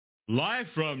Live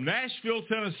from Nashville,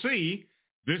 Tennessee,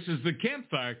 this is the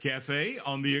Campfire Cafe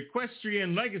on the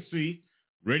Equestrian Legacy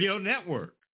Radio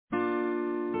Network.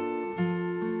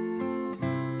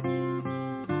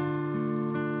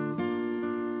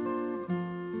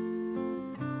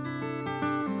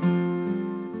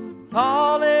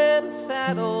 All in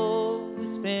saddle,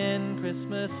 we spend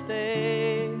Christmas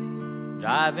Day,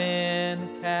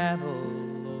 driving cattle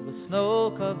over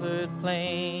snow-covered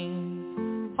plains.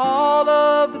 All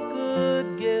of the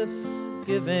good gifts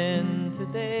given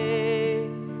today,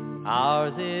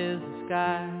 ours is the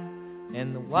sky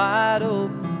and the wide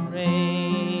open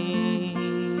range.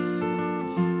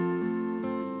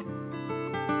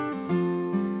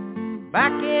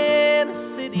 Back in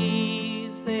the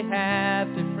cities, they have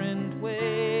different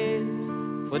ways,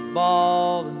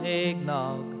 football and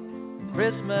eggnog and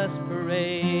Christmas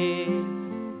parade.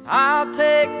 I'll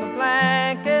take my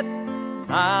blanket,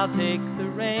 I'll take the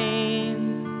reins.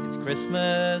 It's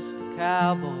Christmas for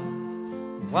cowboys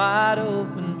and wide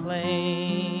open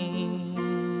plains.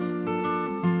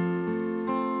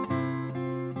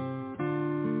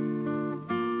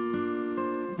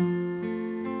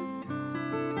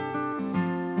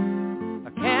 A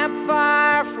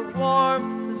campfire for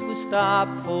warmth as we stop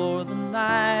for the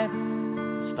night.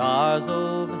 Stars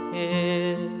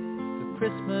overhead, the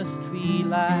Christmas tree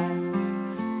lights.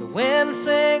 The wind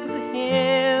sings a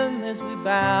hymn as we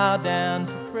bow down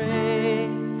to pray.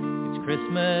 It's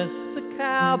Christmas for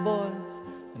cowboys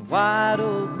and wide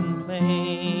open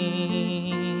plains.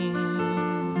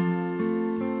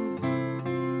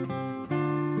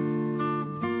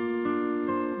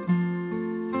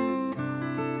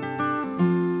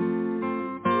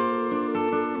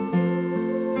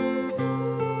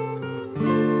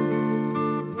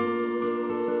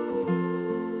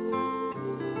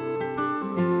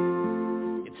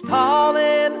 Tall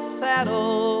in the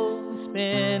saddle, we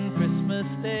spend Christmas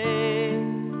Day,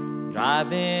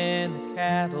 driving the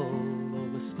cattle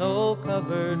over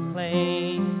snow-covered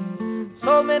plains.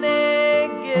 So many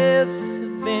gifts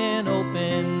have been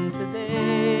opened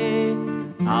today.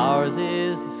 Ours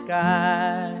is the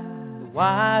sky, the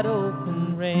wide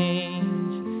open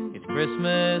range. It's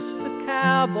Christmas for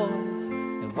cowboys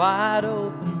and wide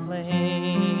open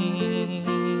plains.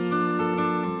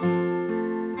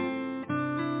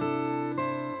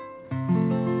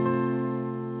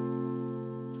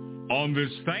 On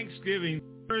this Thanksgiving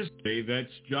Thursday,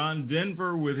 that's John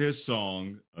Denver with his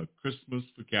song, A Christmas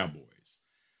for Cowboys.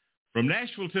 From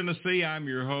Nashville, Tennessee, I'm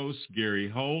your host, Gary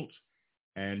Holt,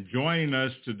 and joining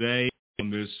us today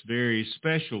on this very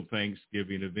special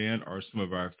Thanksgiving event are some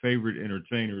of our favorite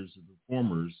entertainers and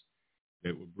performers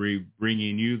that will be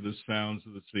bringing you the sounds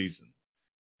of the season.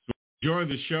 So enjoy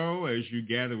the show as you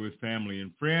gather with family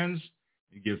and friends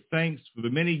and give thanks for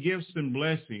the many gifts and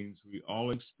blessings we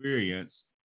all experience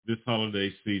this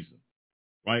holiday season.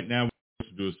 Right now, we're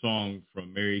going to do a song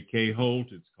from Mary Kay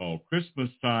Holt. It's called Christmas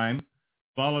Time,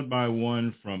 followed by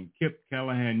one from Kip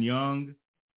Callahan Young,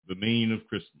 The Meaning of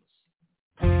Christmas.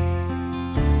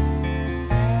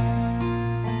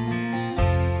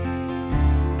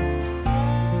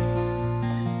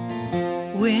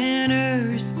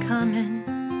 Winter's coming,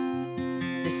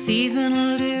 the season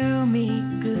will do me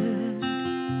good.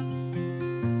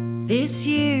 This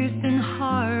year's been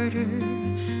harder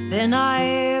than I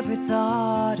ever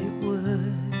thought it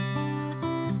would.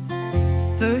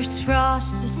 First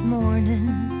frost this morning,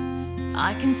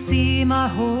 I can see my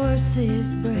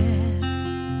horse's breath.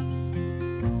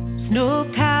 Snow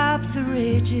caps the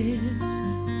ridges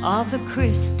of the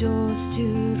crystals to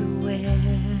the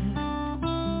west.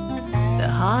 The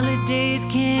holidays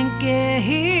can't get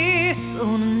here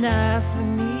soon enough for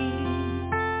me.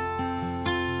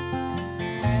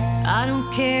 I don't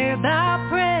care about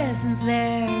presents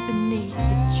there beneath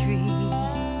the tree.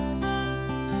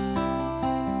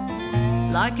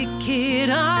 Like a kid,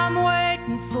 I'm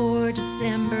waiting for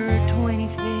December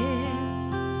 25th.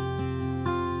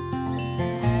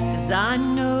 'Cause I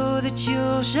know that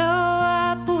you'll show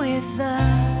up with the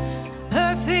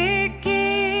perfect gift.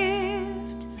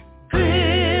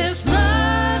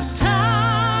 Christmas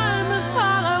time is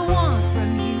all I want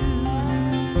from you.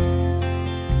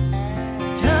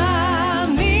 Time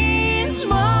means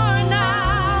more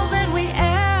now than we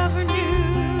ever knew.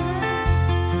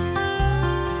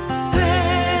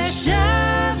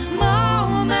 Precious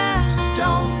moments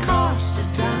don't cost a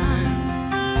dime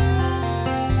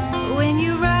when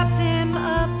you wrap them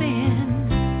up in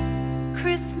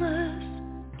Christmas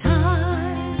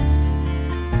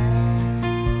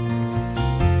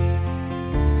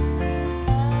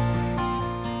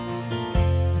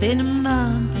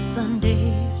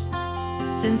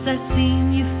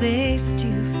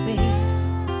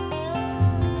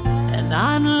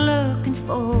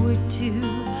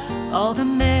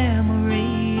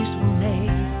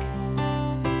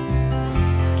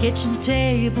kitchen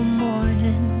table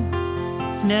morning,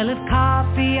 smell of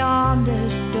coffee on the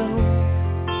stove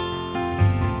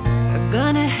are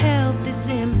gonna help this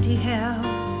empty house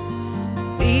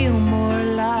feel more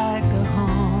like a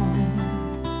home.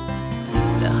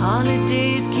 The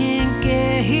holidays can't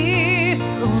get here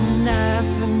soon enough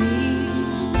for me.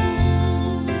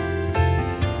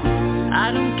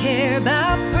 I don't care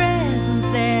about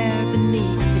presents there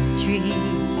beneath the tree.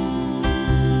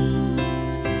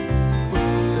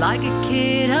 Like a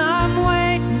kid, I'm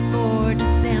waiting for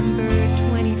December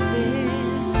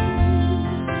 25th,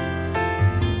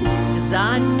 'cause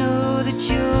I know that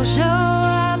you'll show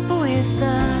up with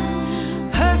the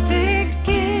perfect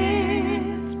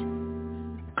gift.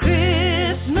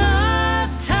 Christmas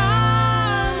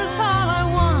time is all I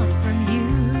want from you.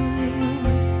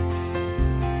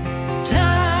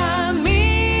 Time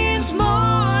means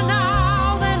more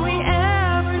now than we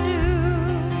ever do.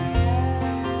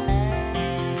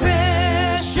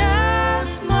 Precious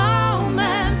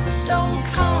moments don't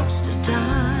cost a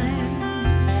dime.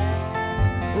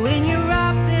 When you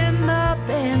wrap them up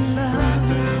in love,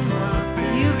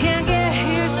 you can't get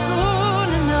here soon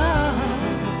enough.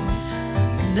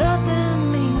 Nothing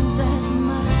means as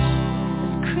much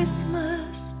as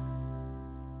Christmas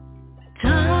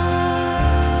time.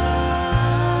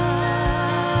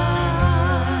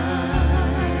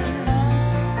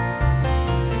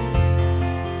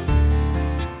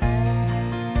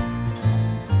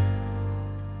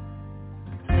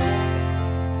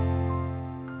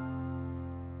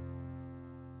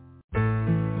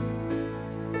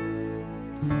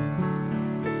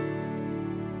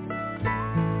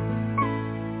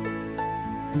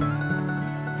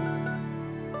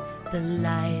 The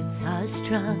lights are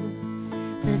strung,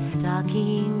 the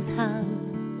stockings hung,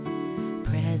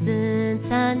 presents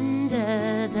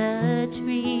under the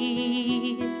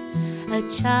tree. A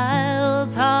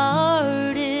child's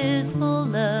heart is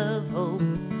full of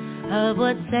hope of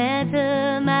what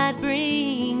Santa might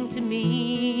bring to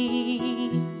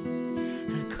me.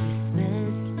 A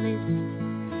Christmas list,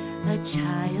 a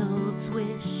child's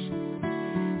wish,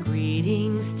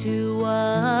 greetings to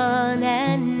one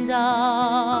and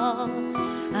all.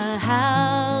 A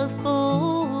house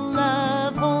full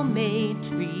of homemade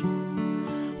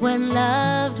treats when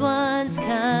loved ones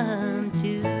come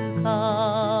to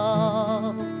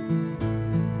call.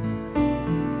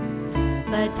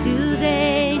 But do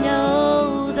they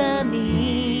know the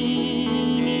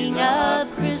meaning of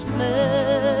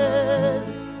Christmas?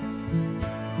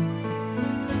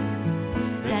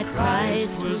 That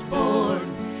Christ was born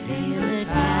in the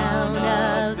town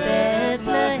of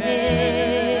Bethlehem.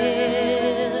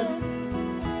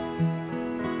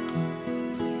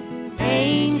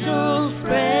 Angels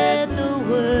spread the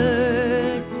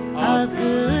word of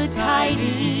good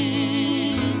tidings.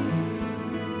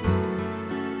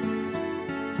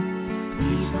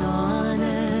 Peace on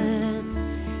earth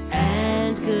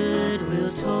and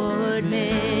goodwill toward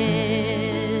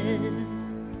men.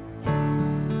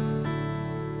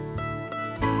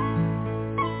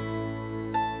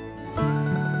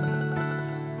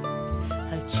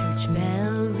 A church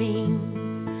bell rings,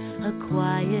 a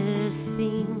choir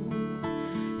sings,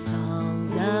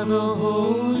 songs of a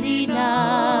holy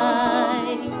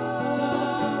night.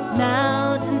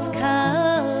 Mountains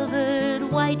covered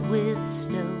white with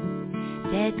snow,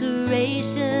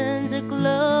 decorations are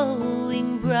glowing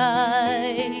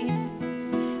bright.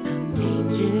 A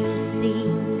manger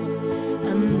scene,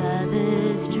 a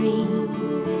mother's dream,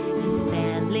 and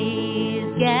families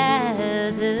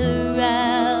gather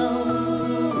round.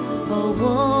 A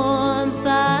warm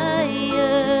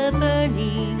fire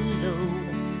burning low,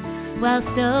 while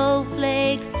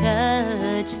snowflakes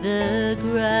touch the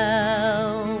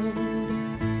ground.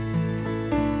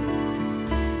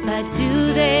 But do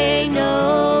they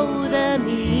know the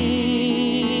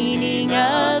meaning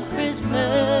of Christmas?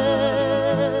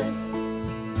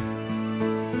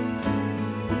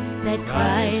 That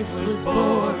Christ was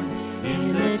born in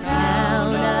the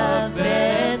town of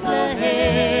Bethlehem.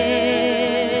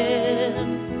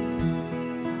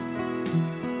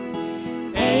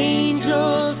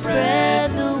 Angels spread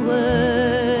the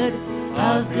word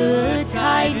of good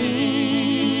tidings.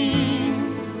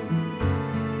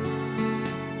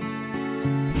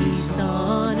 Peace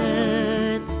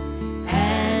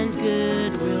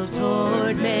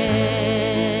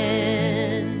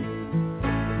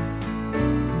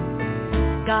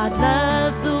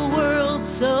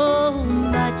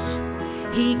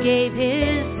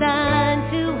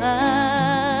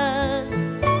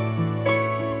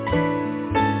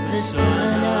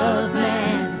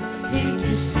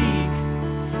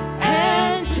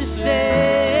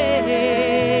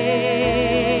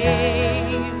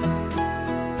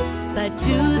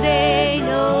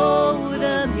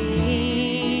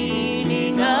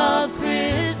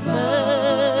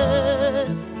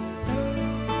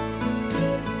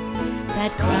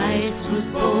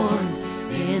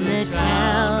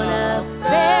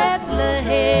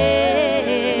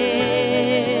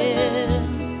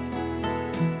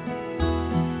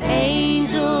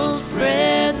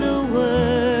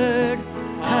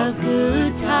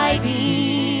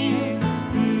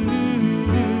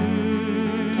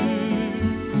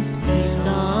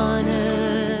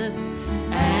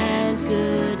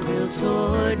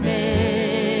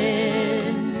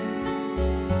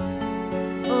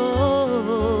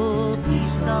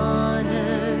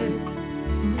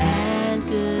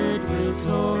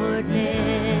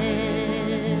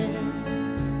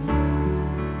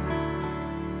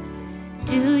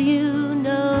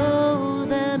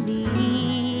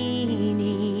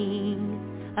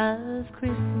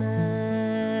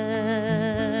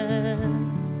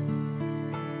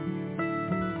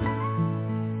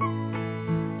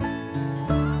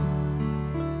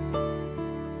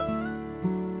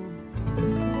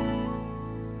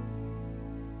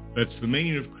That's the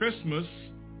meaning of Christmas.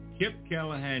 Kip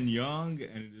Callahan Young,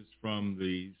 and it is from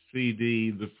the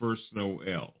CD, The First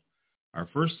Noel. Our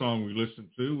first song we listened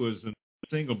to was a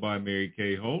single by Mary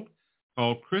Kay Holt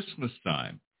called Christmas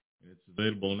Time. And it's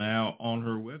available now on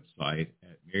her website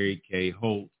at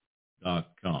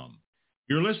marykayholt.com.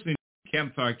 You're listening to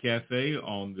Campfire Cafe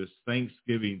on this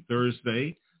Thanksgiving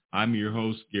Thursday. I'm your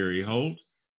host, Gary Holt.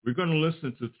 We're going to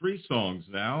listen to 3 songs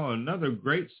now. Another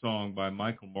great song by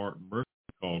Michael Martin Murphey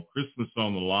called Christmas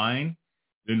on the Line.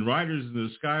 Then Riders in the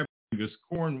Sky bring us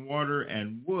Corn, Water,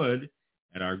 and Wood,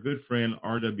 and our good friend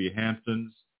R.W.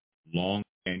 Hampton's Long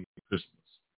Canyon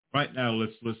Christmas. Right now,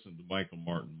 let's listen to Michael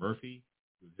Martin Murphey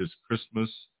with his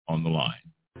Christmas on the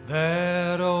Line.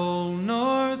 That old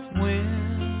north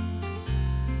wind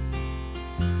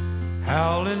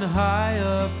howling high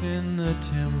up in the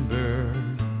timber,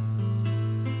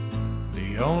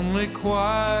 the only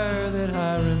choir that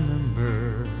I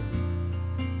remember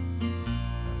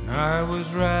when I was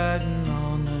riding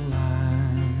on the line.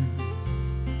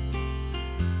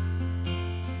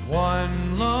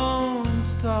 One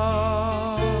lone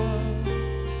star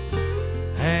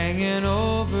hanging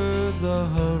over the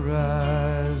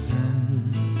horizon,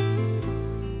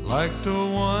 like the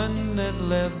one that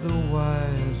led the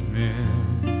wise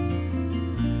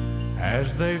men as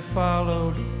they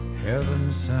followed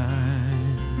heaven's sign.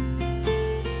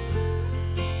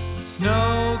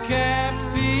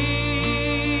 Snow-capped peaks,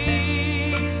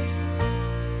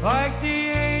 like the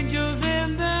angels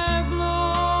in their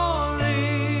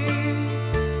glory,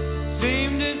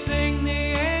 seem to sing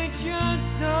the ancient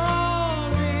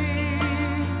story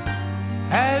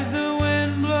as the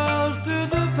wind blows through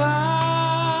the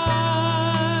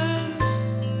pines,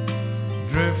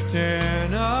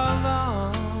 drifting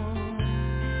along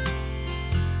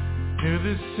to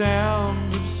the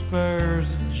sound of spurs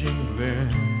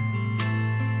jingling,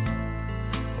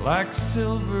 like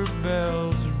silver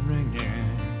bells ringing.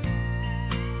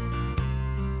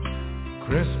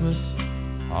 Christmas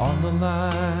on the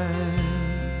line.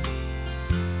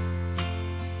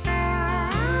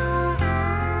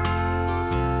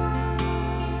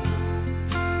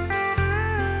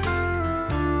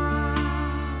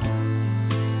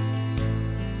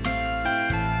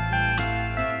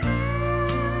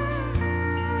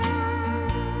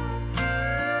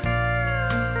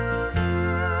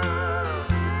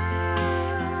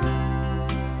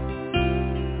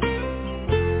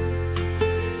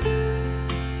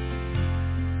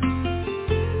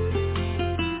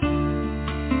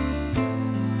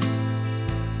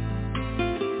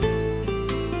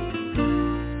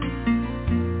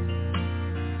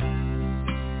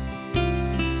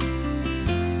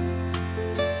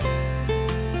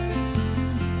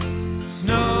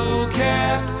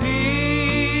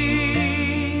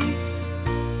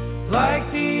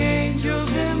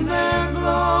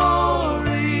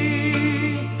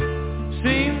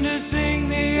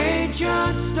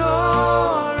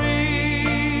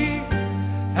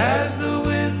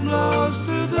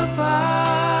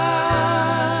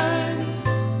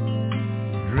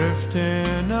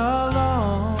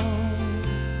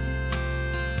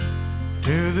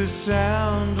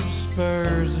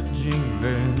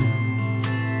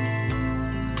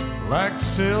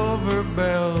 Silver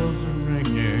bells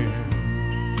ringing,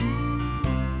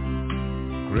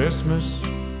 Christmas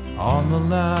on the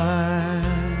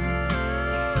line.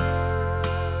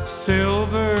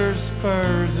 Silver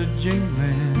spurs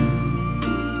a-jingling,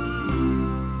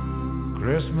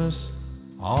 Christmas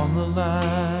on the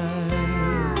line.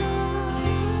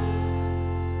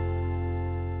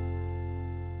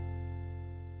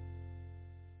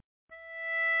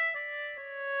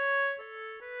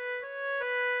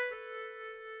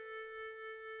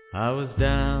 I was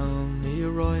down the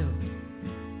Arroyo,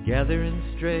 gathering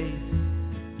strays.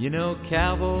 You know,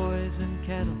 cowboys and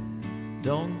cattle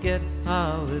don't get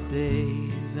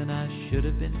holidays, and I should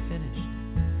have been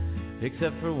finished,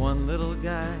 except for one little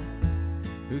guy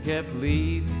who kept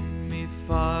leading me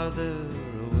farther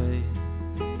away.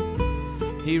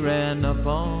 He ran up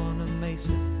on a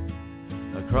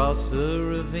mesa, across the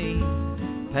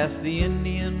ravine, past the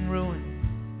Indian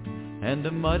ruin and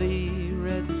a muddy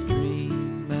red stream.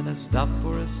 And I stopped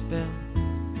for a spell,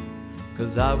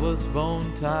 'cause I was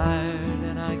bone tired,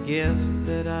 and I guessed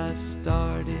that I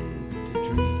started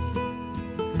to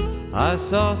dream. I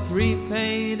saw 3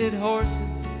 painted horses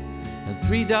and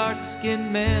 3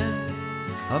 dark-skinned men,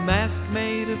 a mask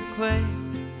made of clay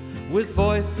with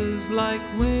voices like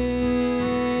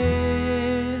wind,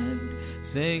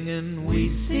 singing,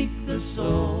 "We seek the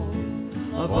soul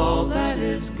of all that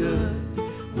is good.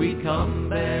 We come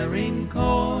bearing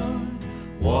corn,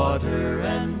 water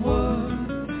and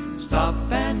wood. Stop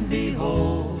and be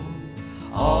behold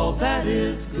all that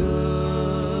is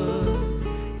good.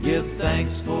 Give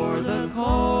thanks for the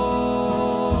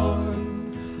corn,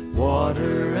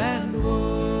 water, and wood.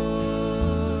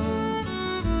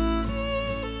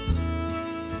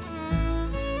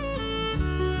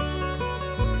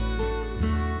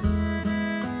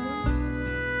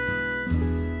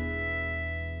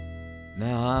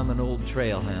 Now I'm an old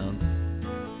trail hound,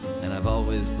 and I've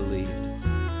always believed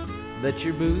that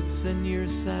your boots and your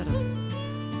saddle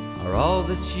are all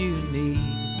that you need.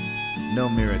 No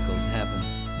miracles happen,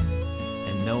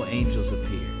 and no angels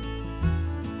appear,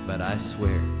 but I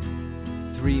swear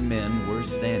 3 men were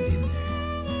standing there.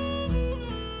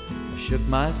 I shook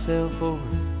myself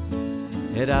over.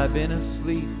 Had I been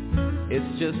asleep?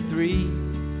 It's just 3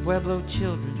 Pueblo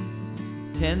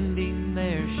children tending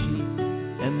their sheep,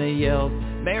 and they yelled,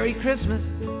 "Merry Christmas,"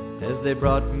 as they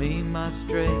brought me my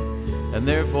stray, and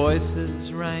their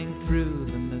voices rang through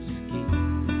the mesquite,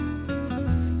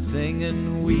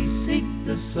 singing, "We seek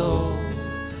the soul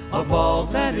of all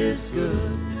that is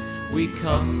good. We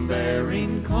come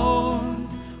bearing corn,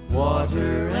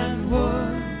 water, and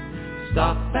wood.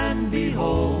 Stop and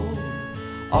behold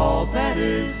all that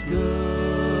is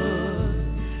good.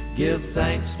 Give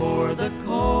thanks for the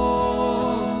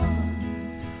corn,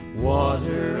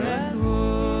 water, and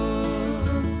wood.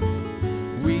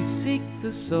 We seek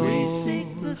the soul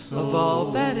of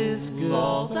all that is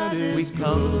good. We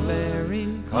come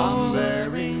bearing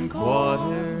corn,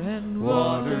 water, and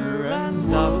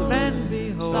wood.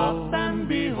 Stop and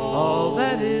behold all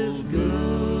that is good.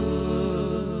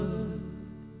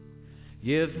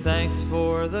 Give thanks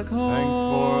for the corn,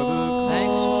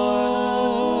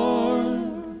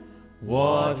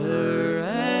 water,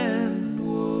 and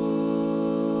wood.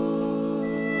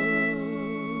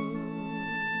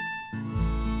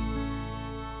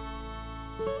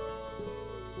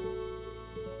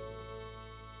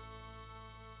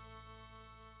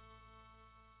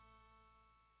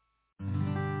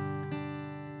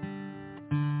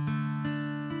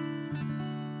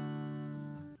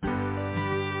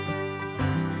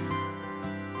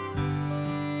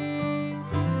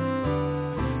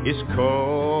 It's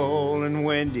cold and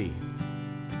windy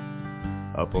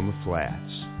up on the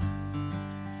flats.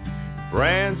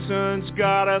 Branson's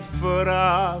got a foot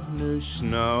of new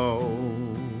snow.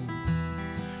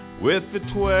 With the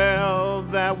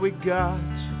 12 that we got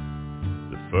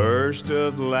the first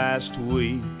of last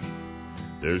week,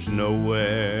 there's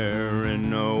nowhere and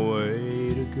no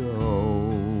way to go.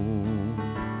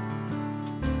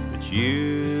 But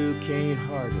you can't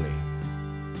hardly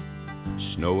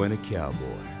snow in a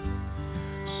cowboy.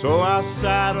 So I'll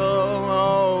saddle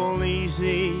all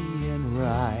easy and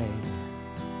ride.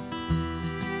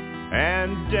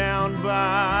 And down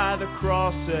by the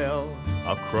Cross L,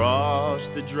 across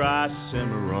the dry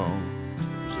Cimarron,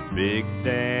 there's a big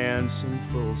dance in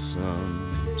Folsom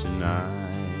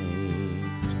tonight.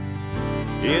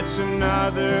 It's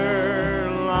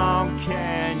another long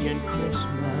canyon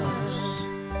Christmas.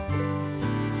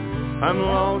 I'm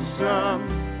lonesome,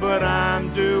 but I'm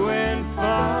doing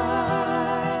fine.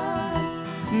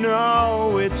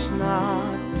 No, it's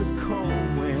not the cold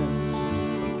wind.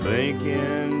 I'm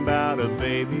thinking about a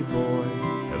baby boy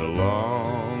at a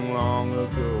long, long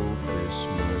ago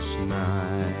Christmas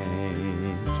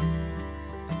night.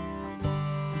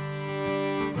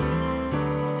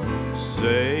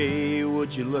 Say,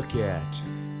 would you look at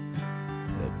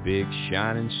that big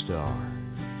shining star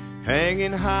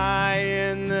hanging high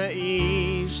in the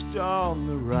east on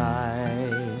the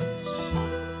rise?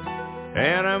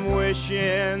 And I'm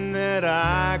wishing that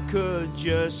I could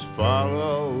just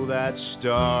follow that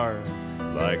star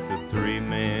like the 3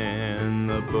 men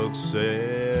the book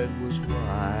said was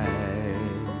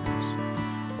wise.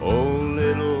 Oh,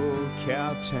 little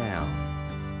cow town,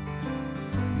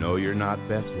 no, you're not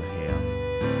Bethlehem,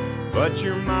 but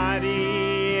you're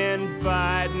mighty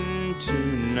inviting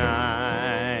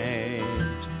tonight.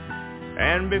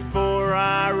 And before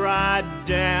I ride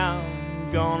down,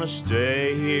 gonna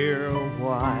stay here a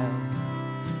while,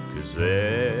 'cause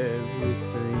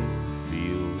everything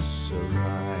feels so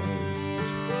right.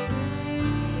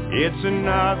 It's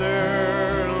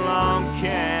another long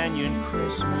canyon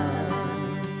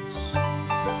Christmas.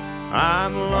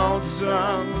 I'm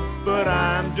lonesome, but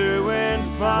I'm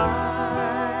doing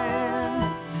fine.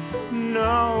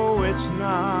 No, it's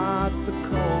not the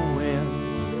cold wind.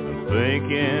 I'm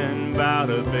thinking about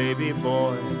a baby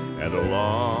boy at a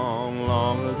long,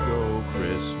 long ago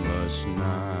Christmas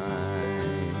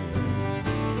night.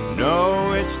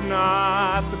 No, it's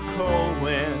not the cold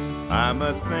wind. I'm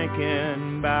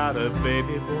a-thinking about a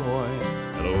baby boy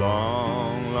at a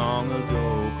long, long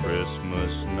ago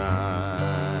Christmas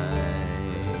night.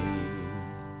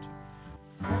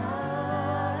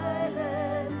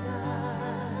 Silent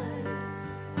night,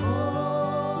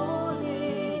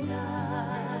 holy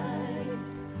night,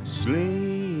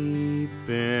 Sleep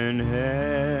in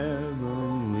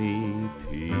heavenly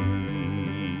peace.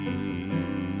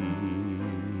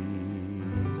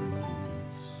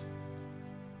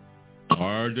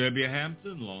 R.W.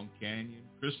 Hampton, Long Canyon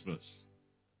Christmas.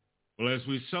 Well, as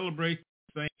we celebrate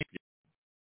Thanksgiving,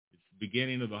 it's the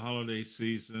beginning of the holiday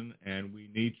season, and we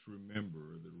need to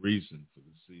remember the reason for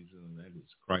the season, and that is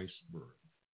Christ's birth.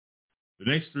 The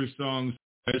next three songs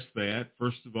address that.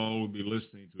 First of all, we'll be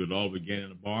listening to It All Began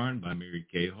in a Barn by Mary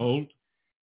Kay Holt,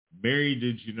 Mary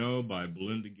Did You Know by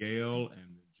Belinda Gale,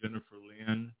 and Jennifer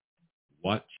Lynn,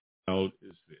 What Child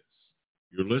Is This?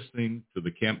 You're listening to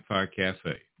the Campfire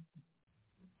Cafe.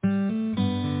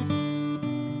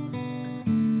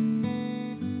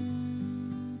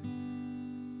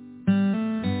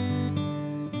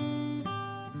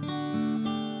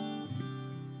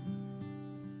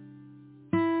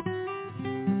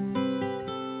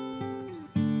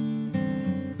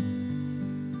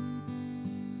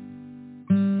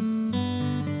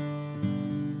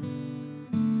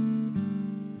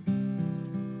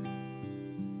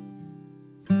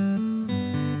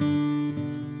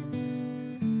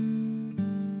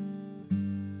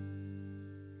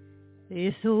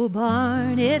 this old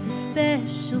barn, it's a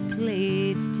special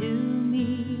place to me.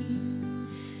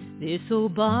 This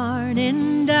old barn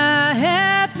and a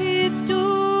happy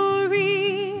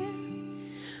story.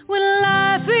 When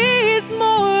life is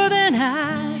more than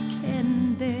I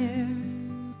can bear,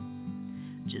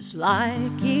 just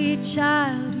like a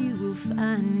child you will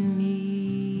find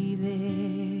me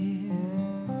there.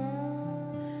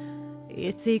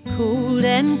 It's a cold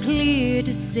and clear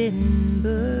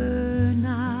December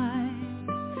night.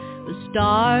 The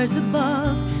stars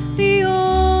above, the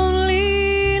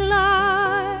only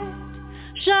light,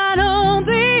 shine on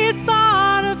this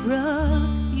spot of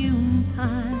rough-hewn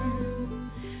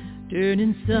pine,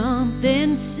 turning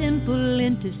something simple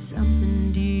into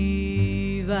something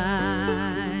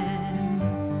divine.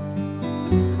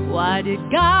 Why did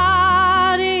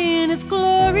God in His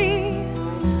glory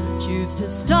choose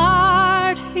to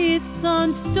start His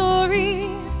Son's story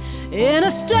in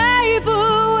a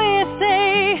stable with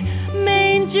a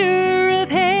manger of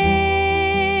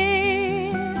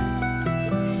hay?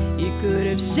 He could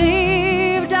have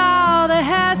saved all the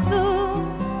hassle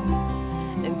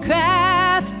and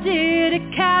crafted a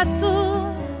castle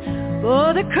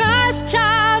for the Christ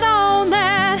child on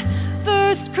that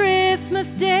first Christmas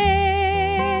day.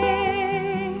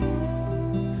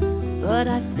 But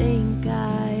I think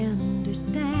I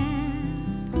understand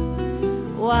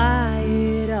why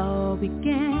it all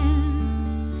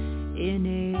began in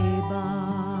a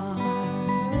barn.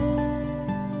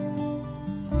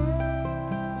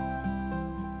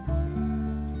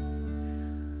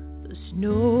 The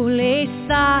snow lay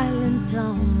silent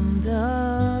on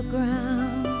the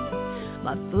ground.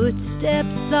 My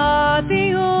footsteps are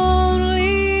the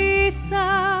only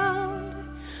sound.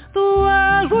 The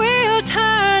world will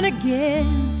turn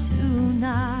again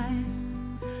tonight,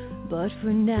 but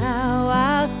for now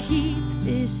I'll keep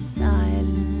this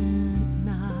silent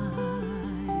night.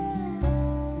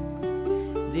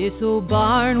 This old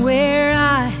barn where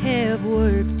I have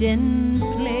worked and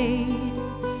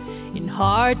played, in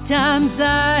hard times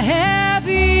I have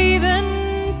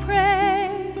even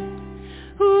prayed.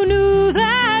 Who knew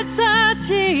that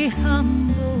such a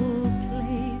humble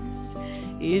place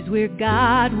is where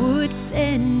God would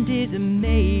send His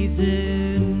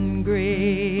amazing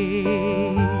grace?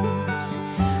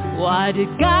 Why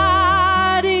did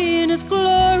God in His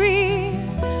glory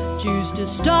choose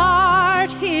to start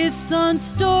His Son's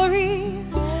story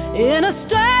in a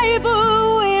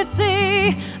stable with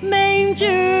a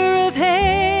manger of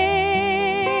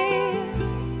hay?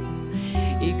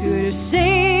 He could have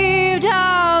saved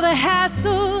all the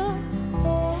hassle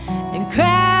and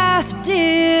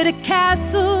crafted a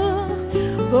castle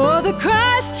for the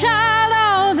Christ child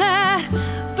on that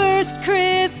first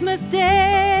Christmas day.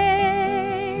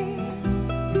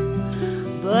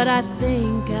 But I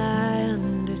think I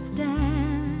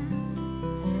understand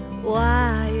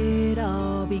why it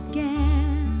all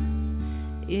began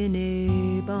in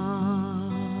a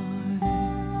barn.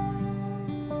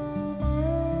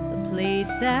 A place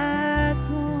that's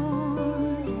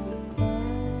warm, a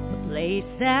place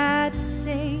that's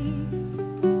safe,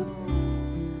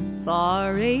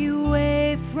 far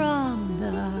away from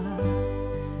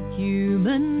the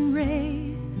human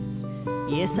race.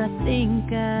 Yes, I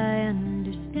think I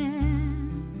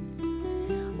understand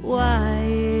why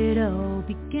it all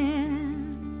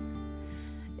began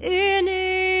in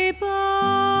a bar.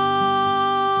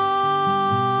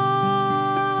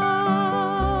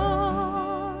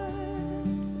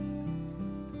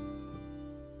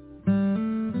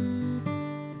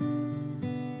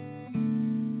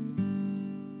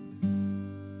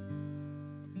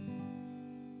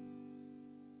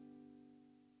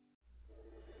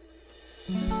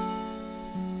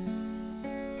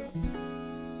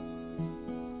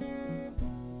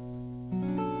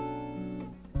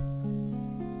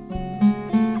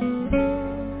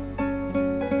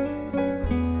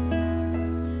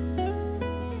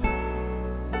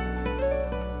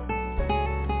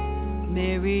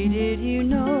 Mary, did you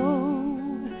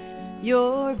know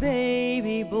your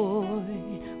baby boy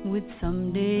would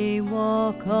someday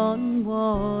walk on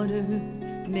water?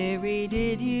 Mary,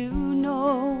 did you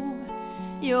know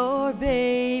your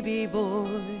baby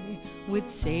boy would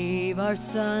save our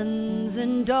sons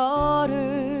and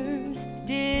daughters?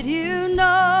 Did you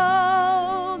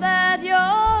know that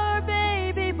your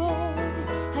baby boy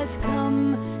has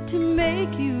come to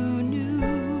make you new?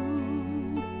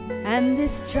 And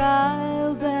this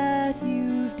child that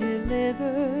you've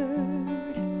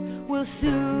delivered will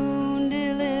soon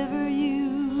deliver you.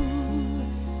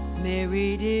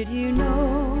 Mary, did you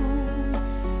know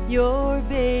your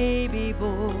baby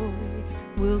boy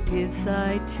will give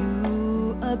sight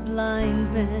to a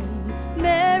blind man?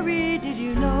 Mary, did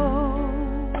you know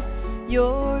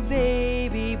your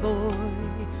baby boy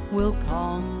will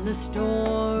calm the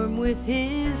storm with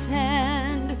his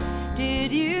hand?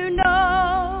 Did you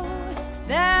know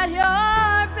that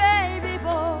your baby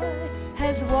boy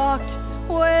has walked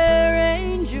where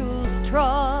angels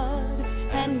trod?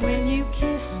 And when you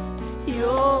kissed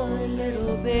your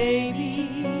little baby,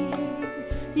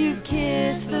 you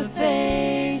kissed the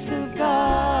face of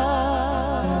God.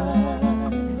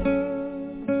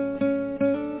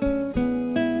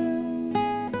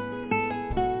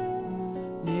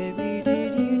 Mary,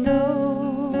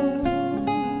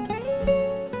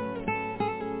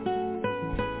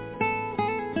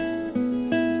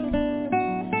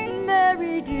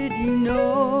 did you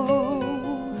know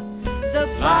the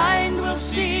blind will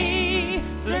see,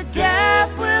 the deaf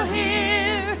will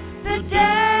hear, the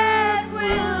dead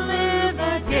will live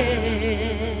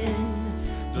again,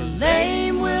 the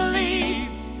lame will leap,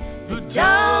 the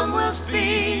dumb will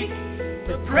speak,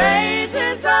 the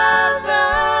praises of the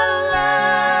Lord.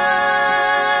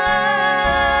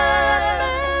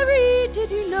 Mary, did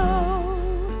you know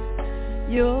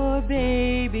your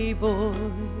baby boy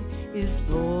is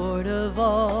Lord of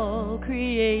all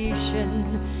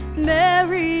creation?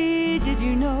 Mary, did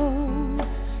you know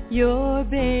your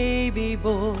baby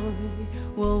boy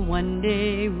will one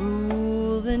day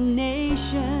rule the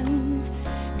nations?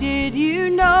 Did you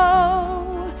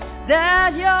know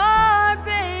that your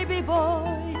baby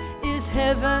boy is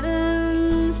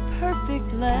heaven's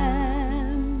perfect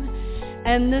lamb?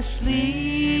 And the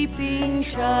sleeping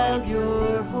child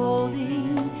you're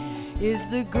holding is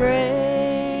the great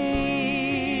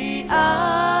I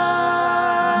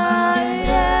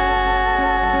am.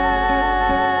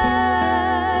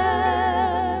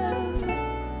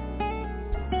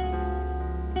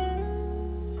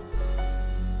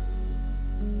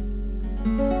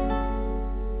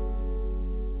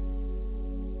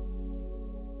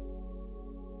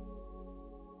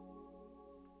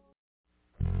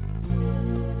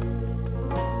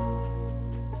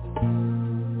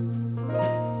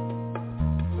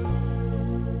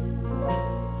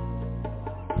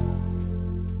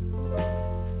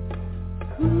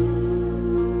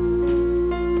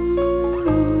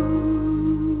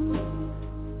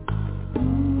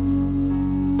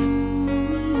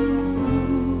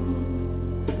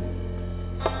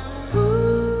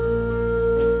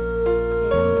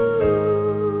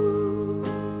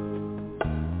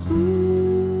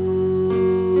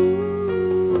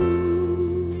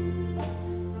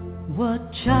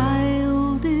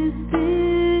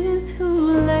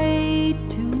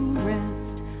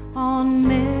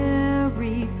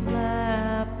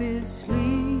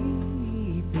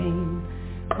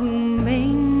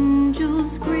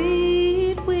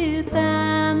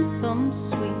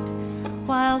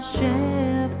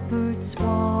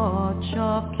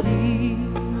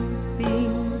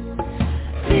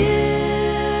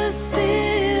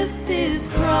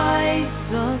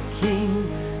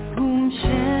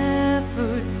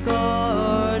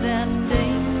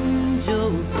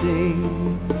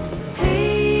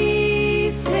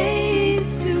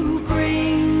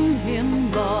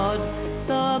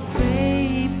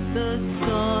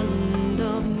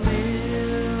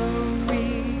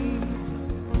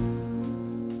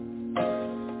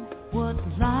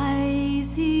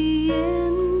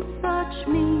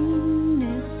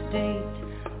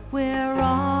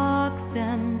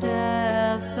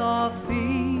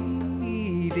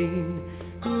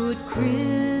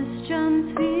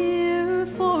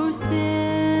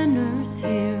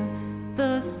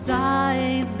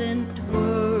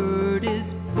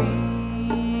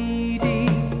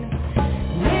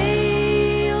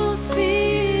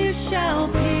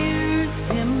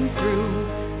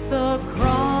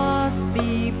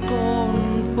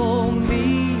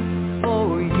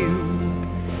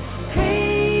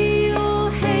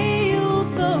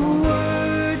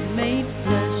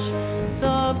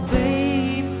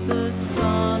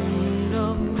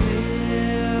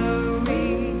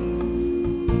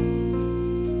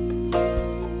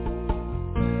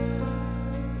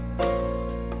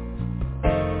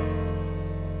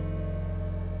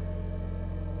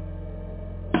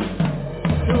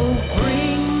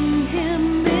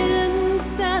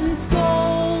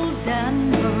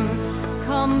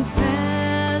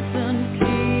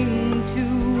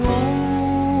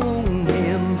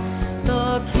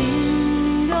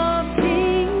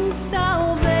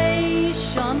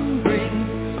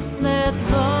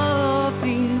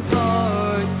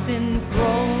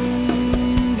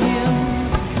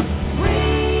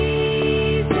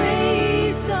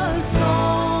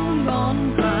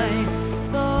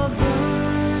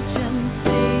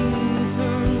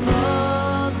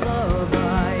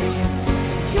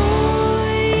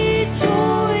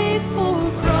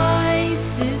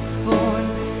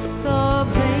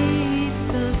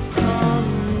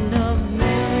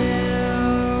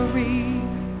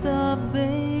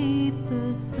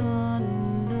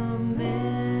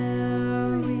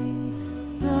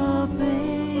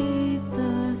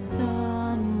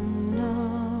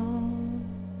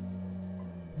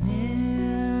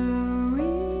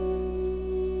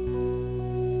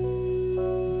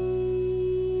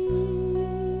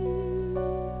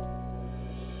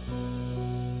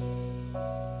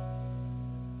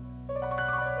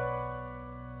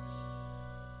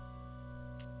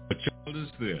 child is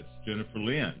this? Jennifer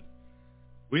Lynn.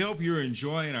 We hope you're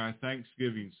enjoying our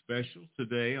Thanksgiving special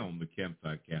today on the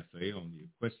Campfire Cafe on the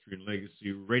Equestrian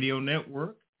Legacy Radio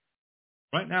Network.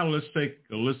 Right now, let's take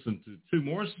a listen to two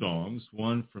more songs,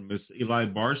 one from Miss Eli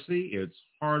Barcy, It's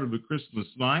Heart of the Christmas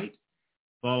Night,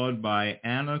 followed by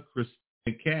Anna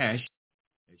Christina Cash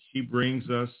as she brings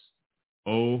us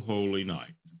Oh Holy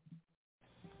Night.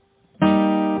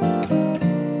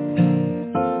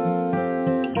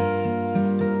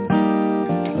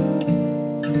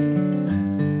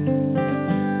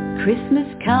 Christmas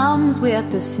comes with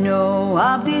the snow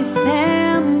of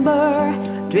December,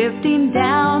 drifting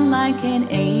down like an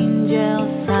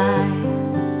angel's sigh.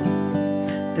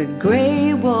 The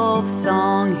gray wolf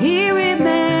song he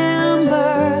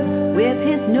remembers, with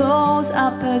his nose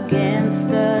up against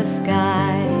the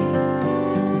sky.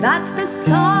 That's the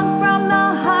song from the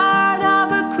heart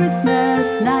of a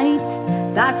Christmas night.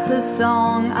 That's the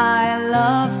song I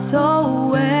love so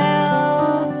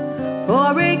well.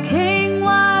 For a king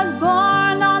was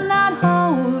born on that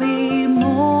holy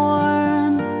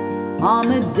morn, on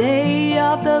the day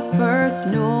of the first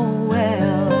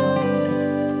Noel.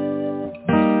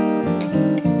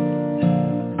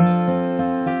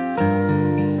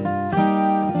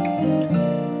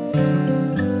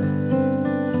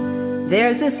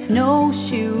 There's a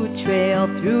snowshoe trail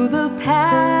through the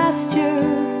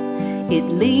pasture. It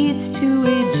leads to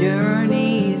a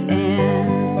journey's end.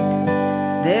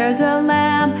 There's a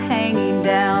lamp hanging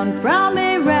down from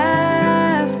a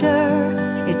rafter.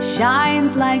 It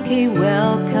shines like a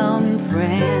welcome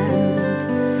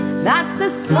friend. That's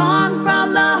the song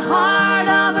from the heart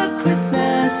of a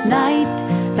Christmas night.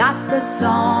 That's the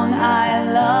song I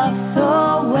love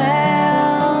so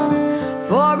well.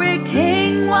 For a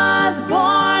king was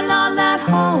born on that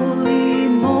holy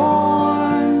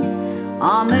morn,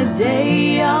 on the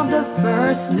day of the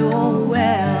first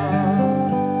Noel.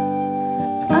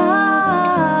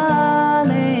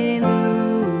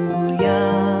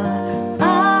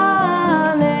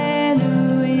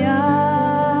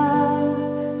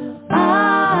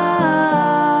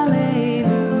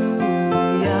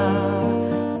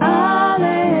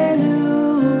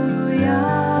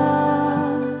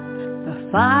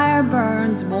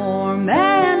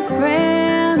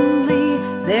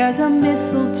 There's a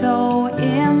mistletoe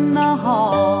in the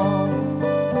hall,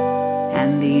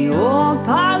 and the old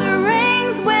parlor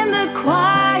rings when the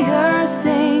choir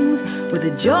sings, with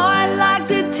a joy like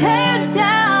to tear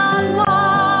down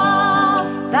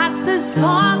walls. That's the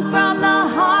song from the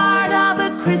heart of a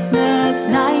Christmas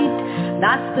night.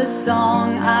 That's the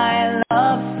song I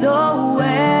love so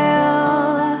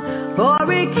well. For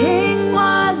a king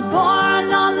was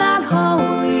born on that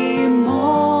holy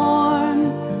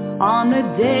morn, on the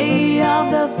day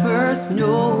of the first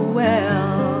Noel.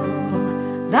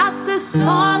 That's the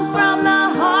song from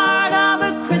the heart of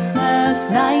a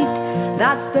Christmas night.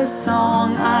 That's the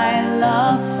song I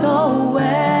love so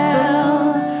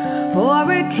well.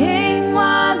 For a king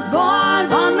was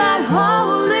born on that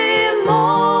holy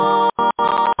morn,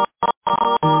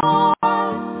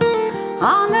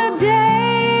 on the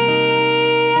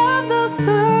day of the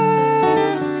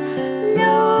first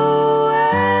Noel.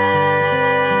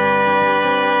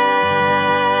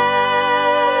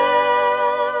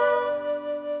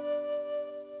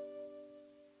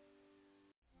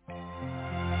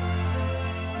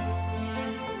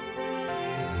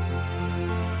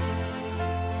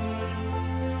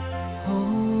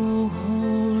 Oh,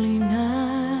 holy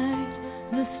night,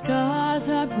 the stars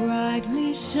are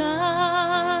brightly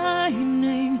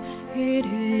shining. It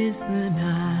is the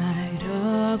night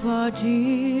of our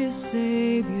dear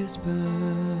Savior's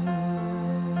birth.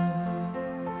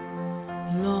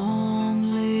 Long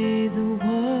lay the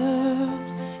world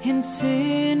in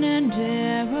sin and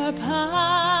error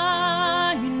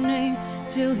pining,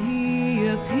 till he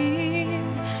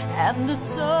appeared and the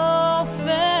soul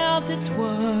felt its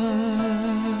worth.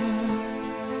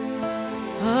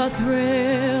 A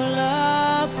thrill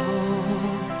of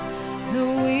hope, the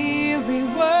weary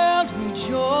world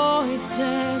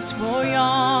rejoices, for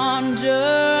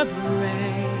yonder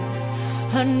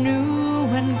breaks a new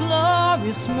and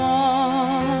glorious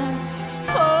morn.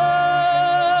 Fall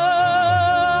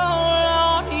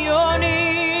on your knees,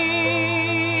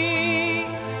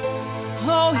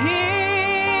 oh, hear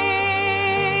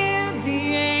the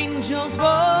angels'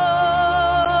 voices,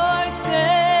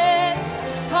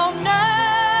 oh, night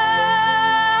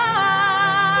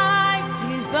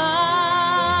divine,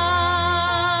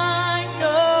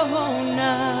 oh,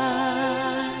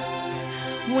 night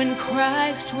when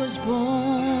Christ was born.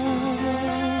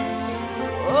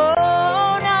 Oh,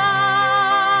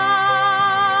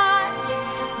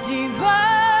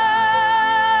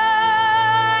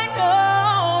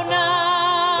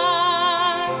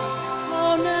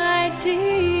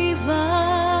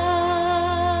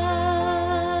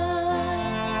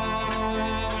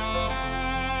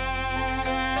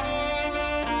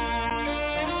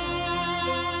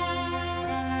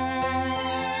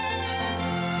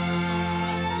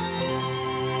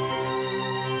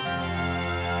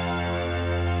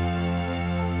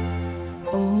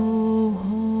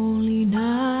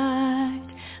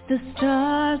 The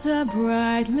stars are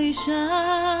brightly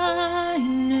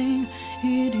shining.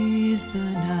 It is the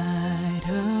night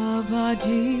of our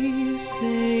dear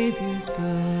Savior's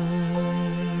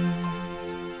birth.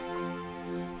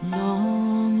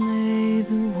 Long lay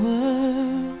the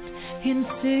world in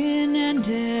sin and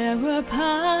error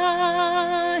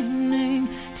pining,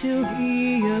 till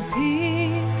he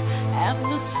appeared and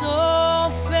the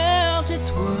soul felt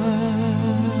its worth.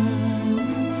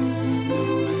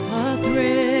 A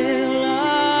thrill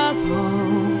of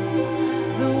hope,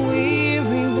 the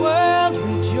weary world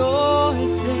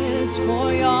rejoices, for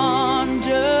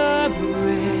yonder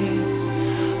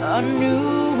breaks a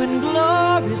new and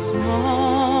glorious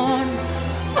morn.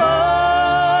 Oh,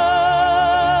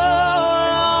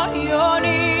 your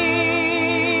knees,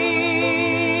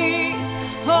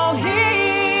 oh, hear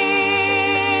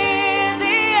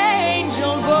the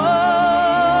angel voices,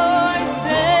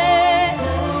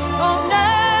 oh,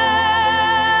 night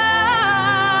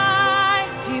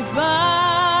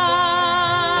divine,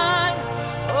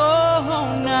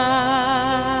 oh,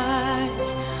 night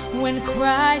when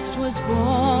Christ was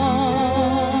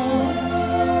born,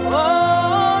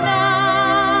 oh, night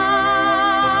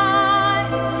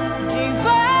divine,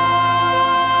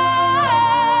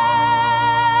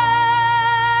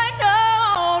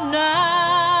 oh,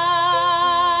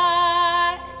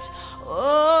 night,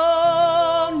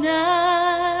 oh,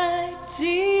 night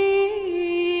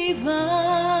divine.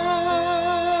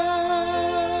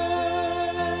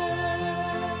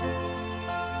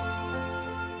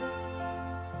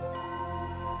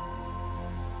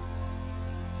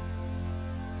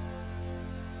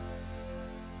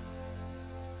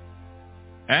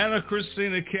 Anna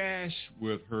Christina Cash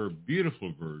with her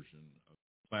beautiful version of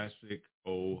classic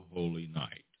 "Oh Holy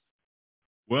Night."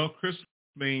 Well, Christmas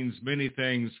means many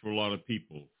things for a lot of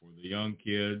people. For the young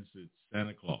kids, it's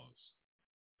Santa Claus.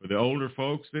 For the older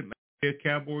folks, it may be a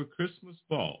cowboy Christmas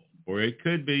ball, or it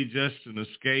could be just an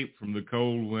escape from the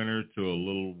cold winter to a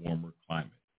little warmer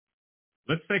climate.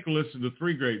 Let's take a listen to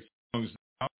three great songs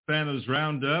now. Santa's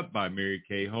Roundup by Mary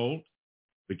Kay Holt,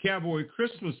 The Cowboy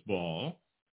Christmas Ball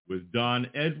with Don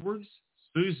Edwards,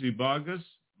 Susie Bogus,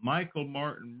 Michael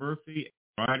Martin Murphy,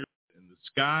 Riders in the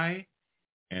Sky,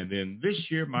 and then this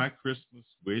year, My Christmas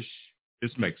Wish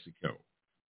is Mexico,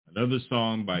 another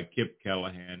song by Kip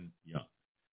Callahan Young.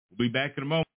 We'll be back in a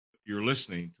moment. You're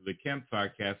listening to the Campfire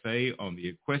Cafe on the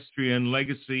Equestrian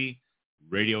Legacy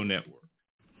Radio Network.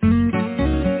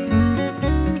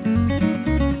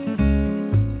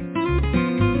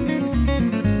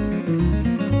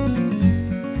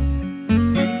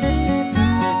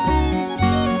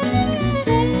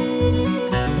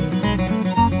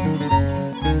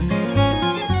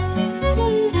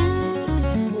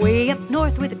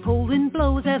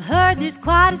 I've heard there's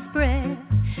quite a spread.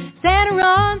 Santa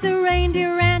runs a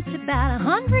reindeer ranch, about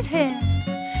 100 head.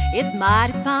 It's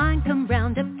mighty fine come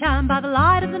roundup time by the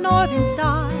light of the northern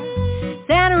star.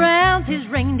 Santa rounds his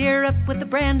reindeer up with the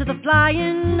brand of the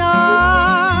flying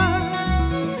R.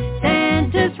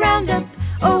 Santa's roundup,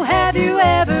 oh have you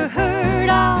ever heard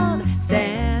of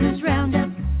Santa's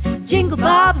roundup? Jingle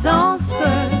bobs on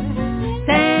spurs.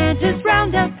 Santa's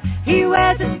roundup, he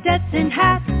wears a Stetson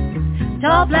hat,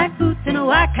 tall black boots and a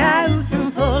white cayuse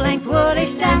and full-length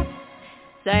woolly shack.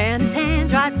 Santa's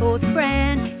hands right for the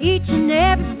brand each and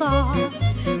every fall.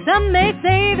 Some may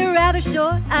say they're rather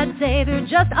short, I'd say they're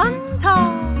just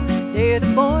untall. They're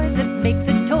the boys that make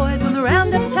the toys when the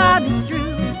roundup time is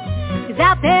through. 'Cause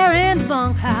out there in the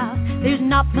bunkhouse, there's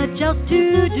not much else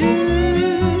to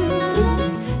do.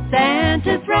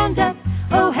 Santa's roundup,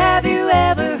 oh have you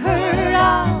ever heard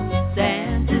of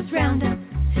Santa's roundup?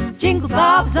 Jingle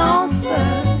bobs on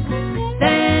spurs.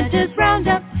 Santa's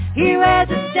roundup, he wears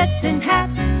a Stetson hat,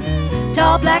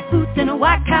 tall black boots and a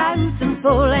white cayuse and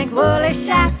full-length woolly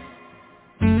shack.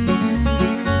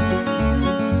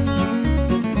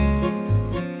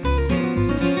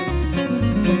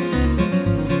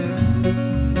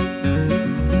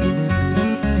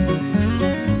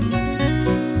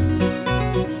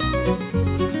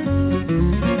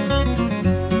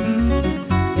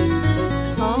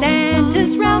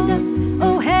 Santa's roundup,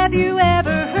 oh have you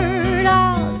ever heard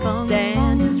of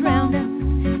Santa's roundup?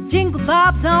 Jingle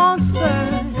bobs on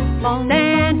spurs.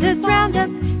 Santa's roundup,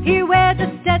 he wears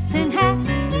a Stetson hat,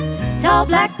 tall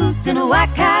black boots and a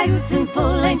white cayuse and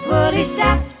full-length woolly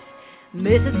shack.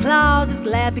 Mrs. Claus is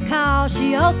glad because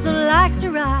she also likes to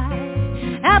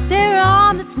ride out there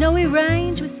on the snowy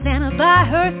range with Santa by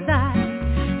her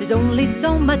side. There's only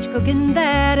so much cooking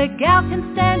that a gal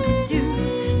can stand to do,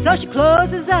 so she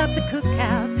closes up the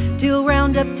cookhouse till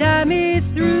roundup time is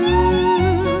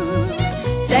through.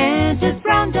 Santa's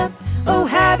roundup, oh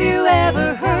have you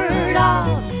ever heard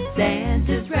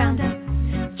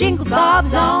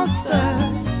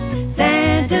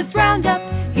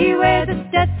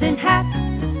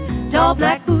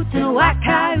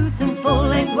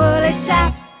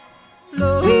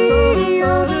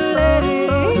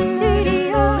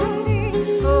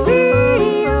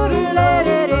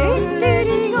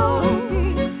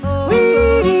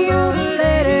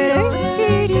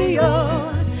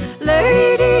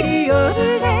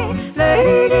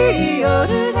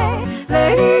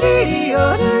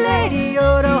Lady-o-da,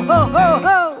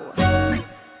 ho-ho-ho.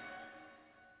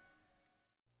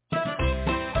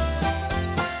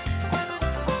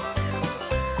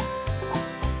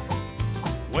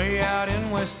 Way out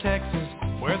in West Texas,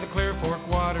 where the Clear Fork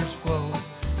waters flow,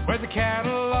 where the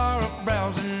cattle are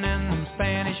up-browsing and them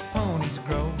Spanish ponies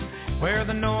grow, where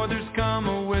the northers come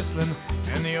a-whistling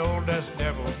and the old dust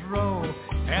devils roll,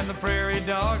 and the prairie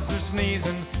dogs are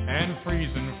sneezing and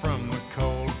freezing from the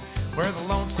cold, where the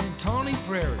lonesome Tawny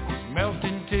prairies melt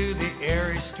into the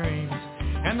airy streams,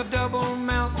 and the double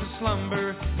mountains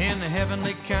slumber in the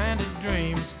heavenly kind of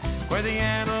dreams, where the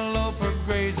antelope are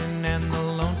grazing and the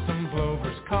lonesome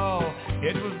plovers call.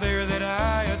 It was there that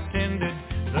I attended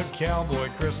the cowboy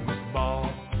Christmas ball.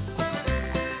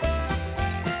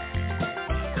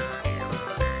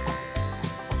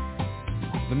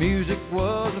 The music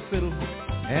was a fiddle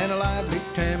and a lively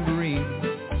tambourine,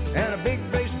 and a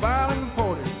big bass violin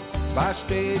imported by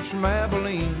stage from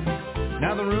Abilene.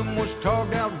 Now the room was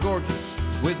togged out gorgeous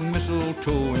with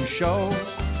mistletoe and shawls,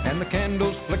 and the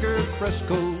candles flickered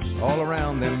frescoes all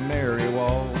around them merry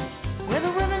walls. Where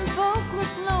the women folk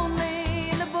looked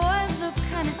lonely and the boys looked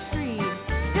kind of screed,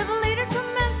 till the leader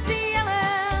commenced to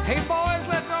yelling, "Hey boys,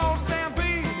 let's all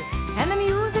stampede!" and the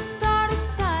music started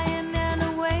sighing and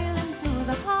a wailing through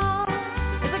the hall.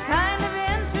 It's a kind of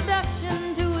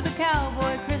introduction to the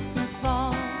cowboy Christmas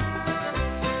ball.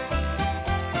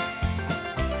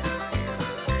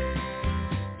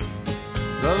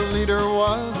 The leader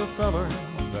was a feller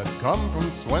that come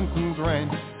from Swenson's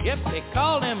ranch. Yep, they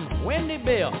called him Windy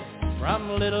Bill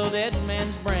from Little Dead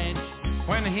Man's Branch.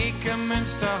 When he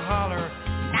commenced to holler,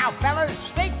 "Now, fellas,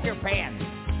 stake your pens,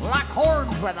 lock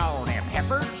horns with all them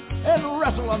heifers, and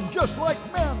wrestle them just like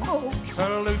men." Oh,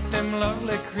 salute them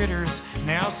lovely critters,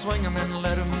 now swing 'em and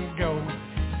let 'em go,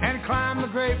 and climb the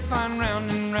grapevine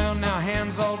round and round, now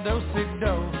hands all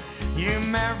do-si-do. You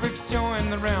mavericks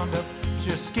join the roundup,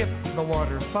 just skip the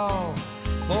waterfall.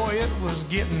 Boy, it was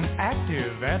getting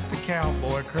active at the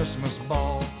cowboy Christmas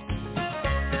ball.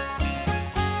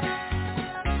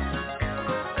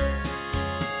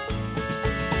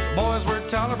 Boys were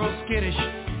tolerable skittish,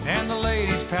 and the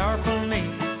ladies powerful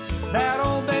neat. That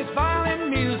old bass violin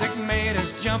music made us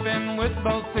jump in with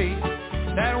both feet.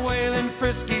 That wailing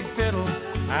frisky fiddle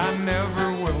I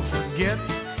never will forget.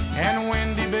 And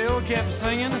Windy Bill kept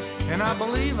singing, and I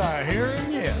believe I hear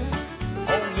him yet.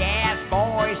 oh yes,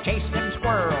 boys, chase them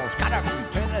squirrels, cut 'em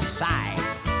to the side.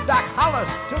 Doc Hollis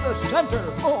to the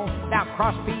center. Oh, now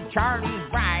crossbeat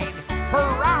Charlie's ride.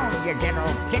 Per round, you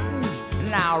gentle kittens.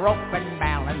 Now rope and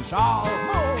balance all.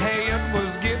 Oh. Hey, it was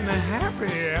getting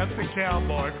happy at the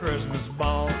cowboy Christmas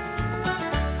ball.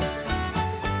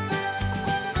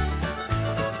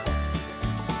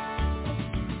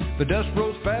 The dust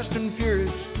rose fast and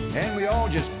furious, and we all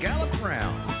just galloped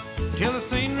round, till the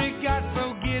scenery got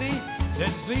so giddy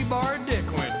that Z-Bar Dick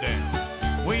went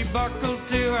down. We buckled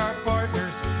to our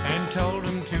partners and told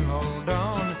them to hold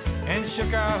on, and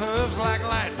shook our hooves like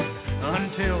lightning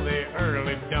until the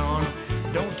early dawn.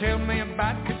 Don't tell me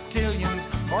about cotillions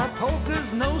or polkas,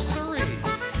 no siree.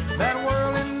 That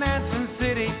whirling dancing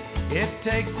city, it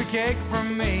takes the cake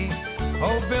from me.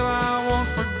 Oh, Bill, I won't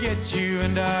forget you,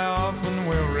 and I often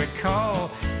will recall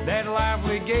that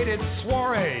lively gated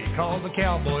soiree called the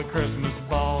Cowboy Christmas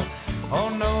Ball. Oh,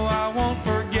 no, I won't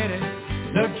forget it,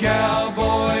 the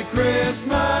Cowboy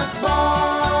Christmas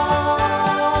Ball.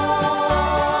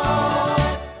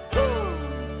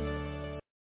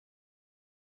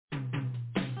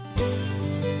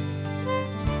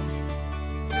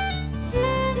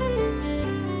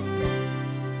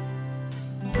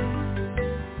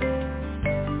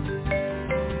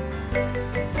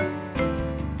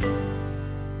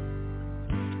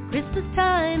 Christmas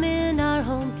time in our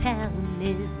hometown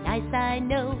is nice, I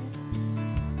know.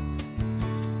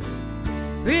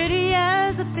 Pretty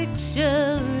as a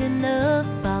picture in the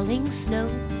falling snow.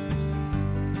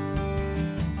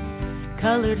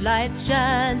 Colored lights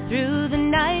shine through the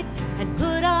night and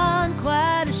put on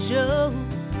quite a show.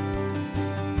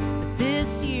 But this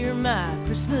year my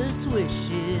Christmas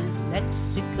wish is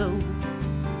Mexico.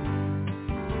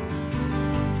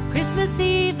 Christmas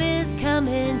Eve is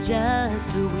coming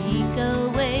just a week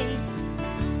away,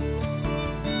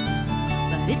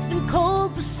 but it's been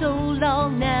cold for so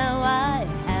long now, I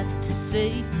have to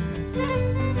say.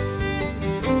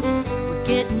 We're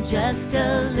getting just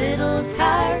a little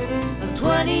tired of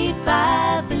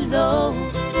 25 below.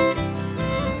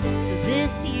 So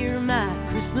this year my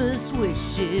Christmas wish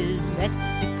is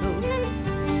Mexico.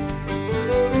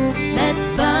 Let's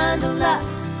bundle up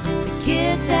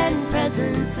kids and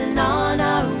presents, and on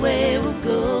our way we'll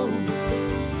go,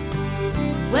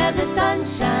 where the sun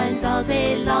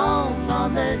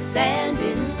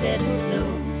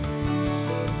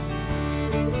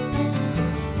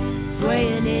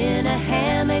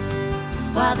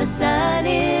while the sun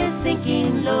is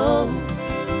sinking low.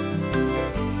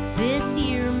 This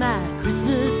year my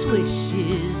Christmas wish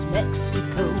is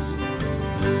Mexico.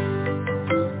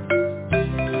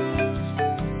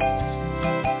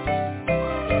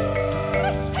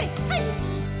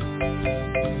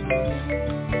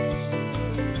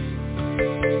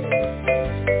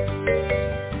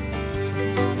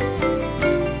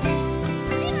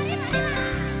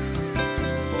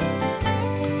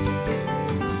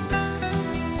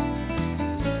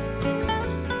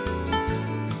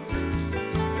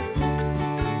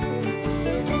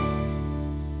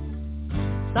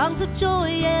 Songs of joy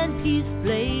and peace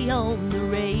play on the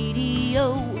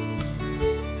radio.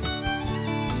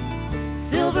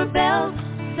 Silver bells,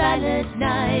 silent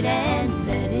night, and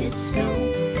let it snow.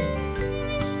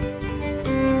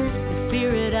 The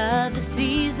spirit of the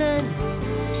season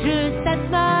sure sets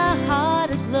my heart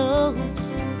aglow.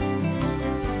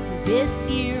 This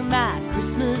year my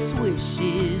Christmas wish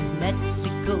is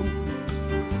Mexico.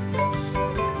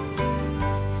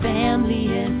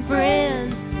 Family and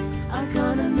friends are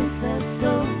gonna miss us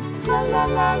so. La la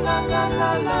la la la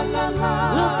la la la la.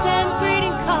 We'll send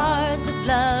greeting cards of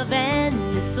love and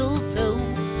mistletoe.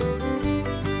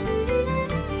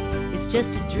 It's just a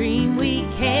dream we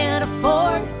can't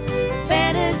afford, a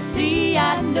fantasy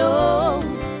I know.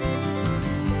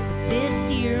 But this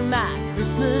year my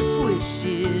Christmas wish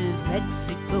is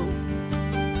Mexico.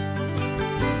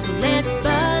 So let's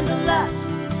bundle up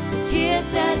the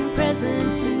kids and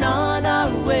presents and on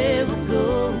our way we'll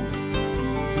go,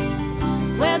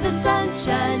 where the sun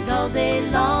shines all day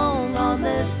long on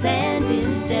the sand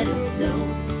instead of snow.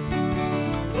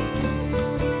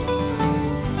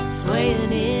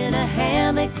 Swaying in a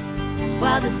hammock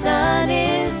while the sun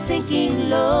is sinking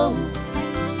low.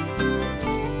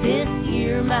 This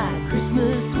year my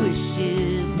Christmas wish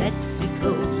is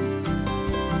Mexico.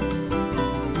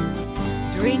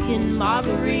 Drinking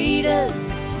margaritas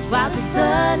while the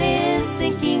sun is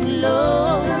sinking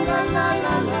low.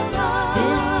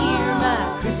 This year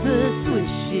my Christmas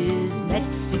wish is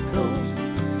Mexico.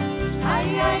 Ay,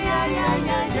 ay, ay, ay,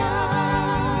 ay, ay.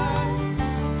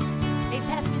 Hey,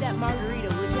 pass me that margarita,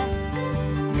 would ya?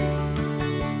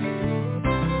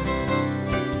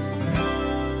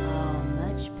 Oh,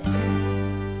 much better.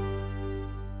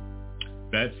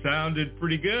 That sounded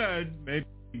pretty good. Maybe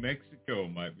Mexico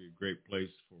might be a great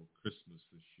place for Christmas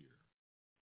this year.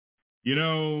 You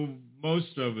know,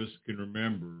 most of us can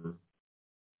remember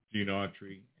Gene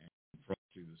Autry and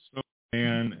Frosty the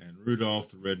Snowman and Rudolph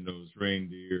the Red-Nosed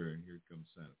Reindeer and Here Comes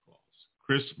Santa Claus.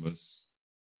 Christmas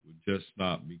would just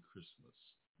not be Christmas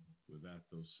without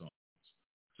those songs.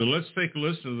 So let's take a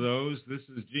listen to those. This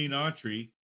is Gene Autry,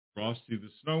 Frosty the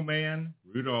Snowman,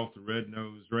 Rudolph the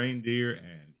Red-Nosed Reindeer,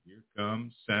 and Here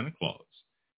Comes Santa Claus.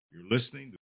 You're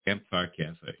listening to Campfire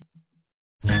Cafe.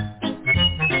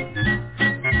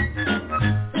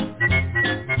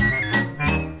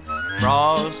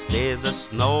 Frosty the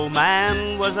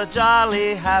Snowman was a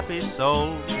jolly happy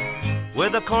soul,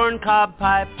 with a corncob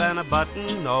pipe and a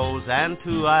button nose and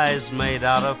two eyes made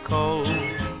out of coal.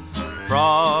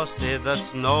 Frosty the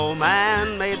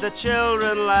Snowman made the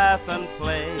children laugh and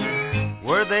play.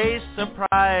 Were they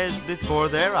surprised before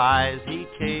their eyes he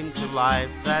came to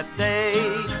life that day?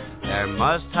 There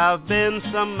must have been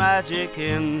some magic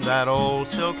in that old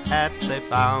silk hat they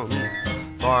found,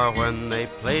 for when they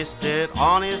placed it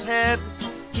on his head,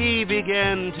 he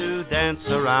began to dance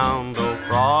around. Oh,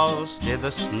 Frosty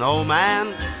the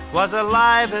Snowman was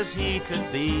alive as he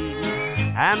could be,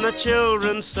 and the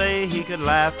children say he could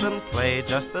laugh and play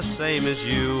just the same as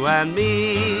you and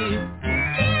me.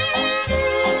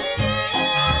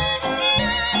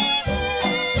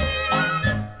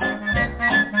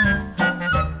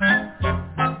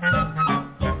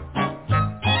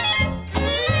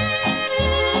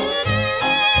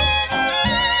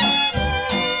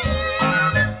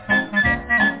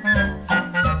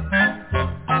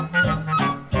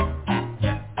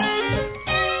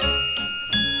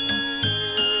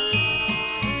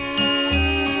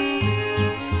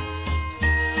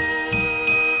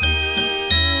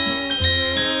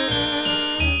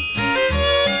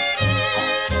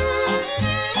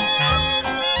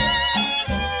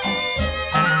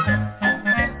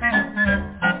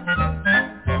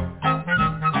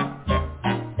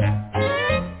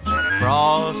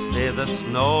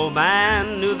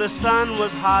 The sun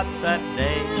was hot that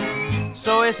day,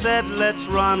 so he said, let's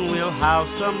run, we'll have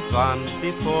some fun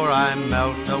before I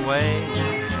melt away.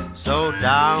 So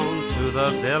down to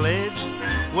the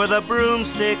village with a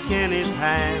broomstick in his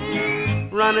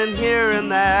hand, running here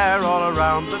and there all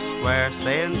around the square,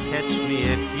 saying, catch me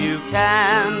if you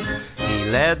can. He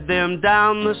led them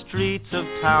down the streets of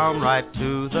town right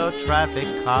to the traffic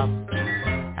cop.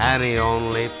 And he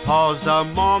only paused a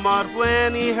moment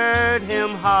when he heard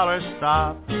him holler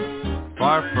stop.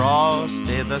 For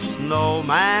Frosty the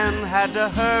snowman had to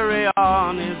hurry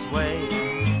on his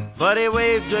way. But he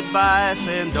waved goodbye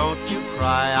saying, don't you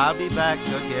cry, I'll be back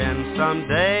again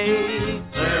someday.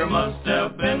 There must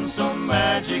have been some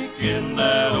magic in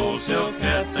that old silk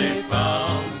hat they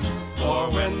found.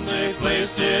 For when they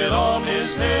placed it on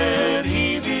his head,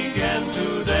 he began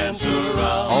to dance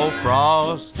around. Oh,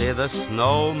 Frosty the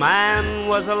snowman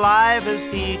was alive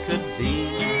as he could be.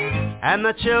 And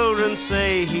the children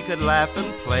say he could laugh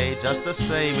and play just the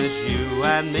same as you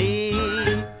and me.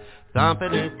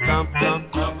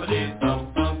 Thumpity-thump-thump,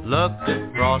 Thumpity-thump-thump, look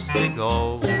at Frosty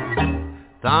go.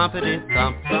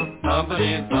 Thumpity-thump-thump,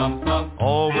 thumpity-thump-thump,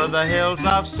 over the hills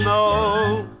of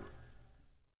snow.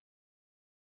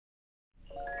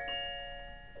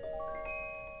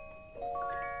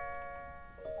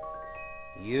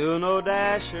 You know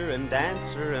Dasher and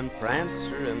Dancer and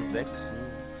Prancer and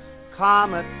Vixen,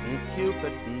 Comet and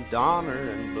Cupid and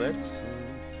Donner and Blitzen.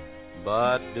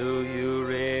 But do you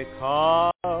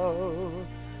recall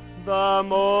the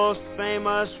most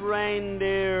famous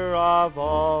reindeer of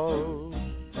all?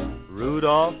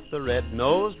 Rudolph the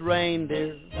red-nosed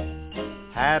reindeer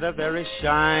had a very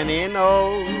shiny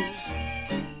nose,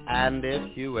 and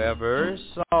if you ever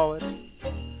saw it,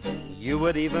 you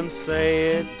would even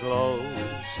say it glows.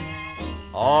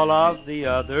 All of the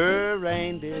other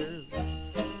reindeers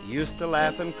used to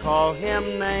laugh and call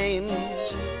him names.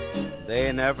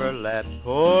 They never let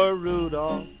poor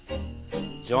Rudolph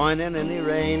join in any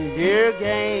reindeer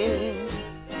games.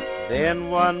 Then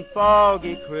one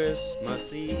foggy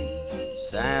Christmas Eve,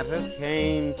 Santa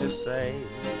came to say,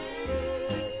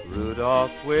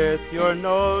 Rudolph, with your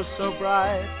nose so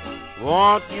bright,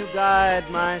 won't you guide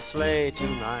my sleigh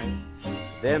tonight?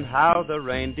 Then how the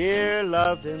reindeer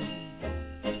loved him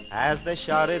as they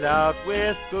shouted out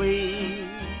with glee,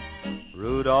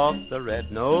 Rudolph the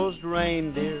red-nosed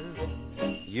reindeer,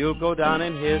 you'll go down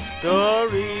in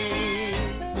history.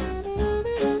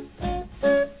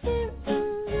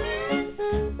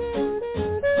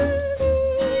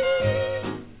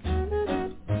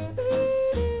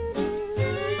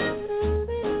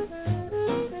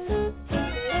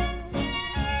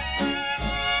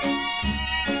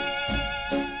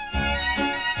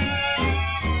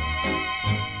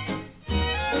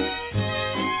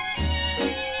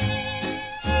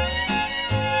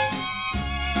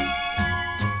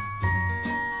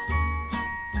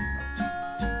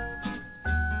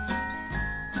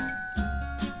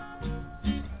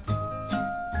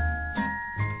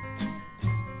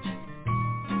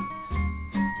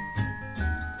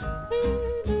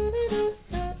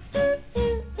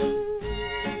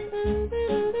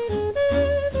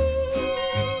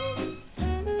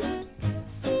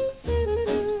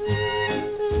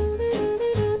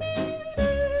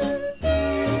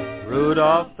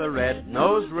 Rudolph the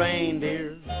red-nosed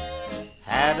reindeer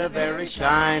had a very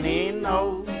shiny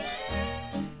nose,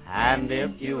 and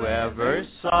if you ever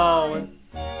saw it,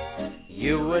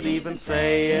 you would even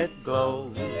say it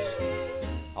glows.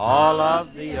 All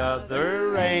of the other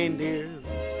reindeers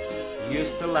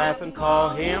used to laugh and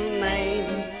call him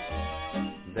names.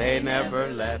 They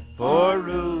never let poor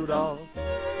Rudolph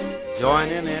join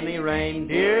in any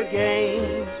reindeer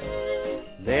games.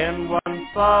 Then one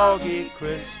foggy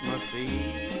Christmas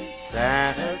Eve,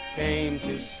 Santa came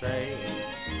to say,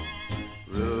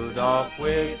 Rudolph,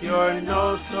 with your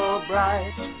nose so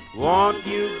bright, won't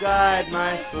you guide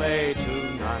my sleigh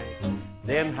tonight?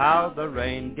 Then how the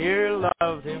reindeer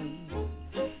loved him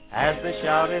as they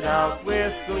shouted out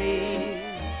with glee,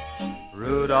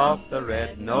 Rudolph the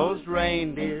red-nosed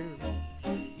reindeer,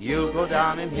 you'll go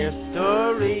down in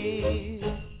history.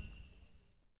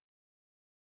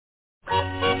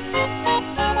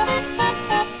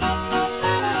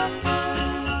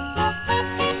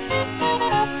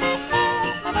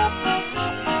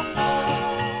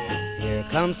 Here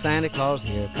comes Santa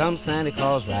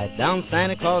Claus, right down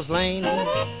Santa Claus Lane.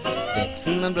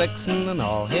 Vixen and Blixen and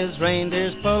all his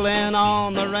reindeers pulling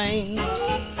on the reins.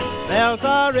 Bells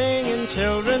are ringing,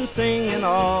 children singing,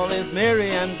 all is merry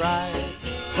and bright.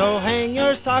 So hang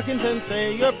your stockings and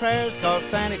say your prayers, 'cause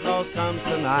Santa Claus comes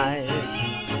tonight.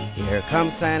 Here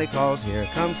comes Santa Claus,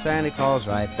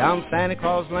 right down Santa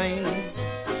Claus Lane.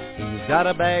 He's got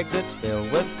a bag that's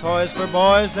filled with toys for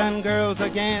boys and girls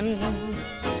again.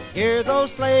 Hear those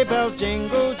sleigh bells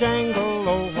jingle, jangle,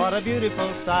 oh, what a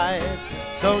beautiful sight.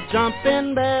 So jump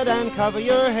in bed and cover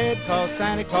your head, 'cause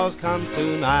Santa Claus comes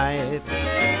tonight.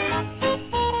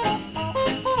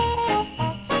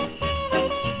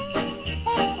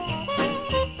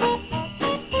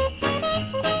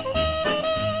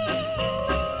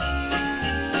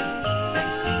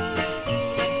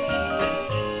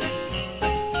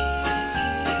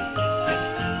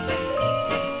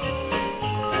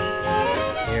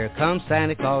 comes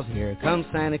Santa Claus, here comes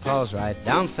Santa Claus, right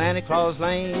down Santa Claus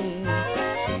Lane.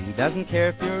 He doesn't care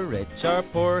if you're rich or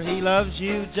poor, he loves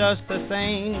you just the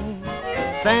same.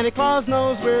 Santa Claus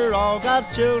knows we're all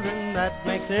God's children, that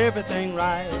makes everything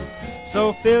right.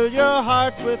 So fill your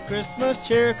heart with Christmas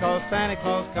cheer, 'cause Santa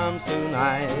Claus comes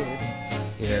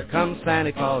tonight. Here comes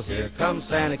Santa Claus, here comes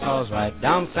Santa Claus, right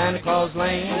down Santa Claus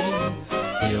Lane.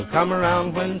 He'll come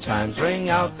around when chimes ring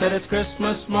out that it's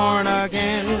Christmas morn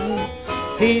again.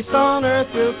 Peace on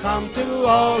earth will come to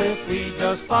all if we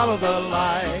just follow the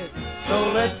light.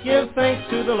 So let's give thanks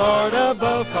to the Lord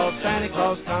above, 'cause Santa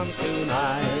Claus comes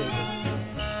tonight.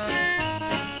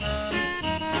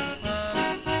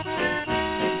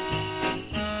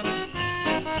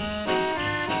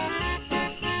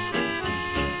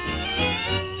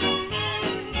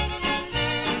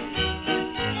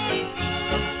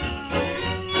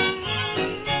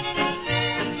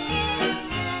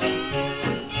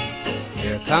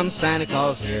 Here comes Santa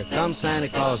Claus, here comes Santa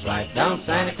Claus, right down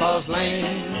Santa Claus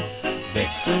Lane.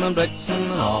 Vixen and Blitzen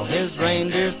and all his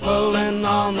reindeers pulling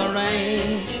on the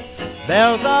reins.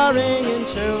 Bells are ringing,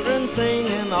 children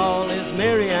singing, all is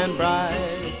merry and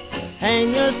bright.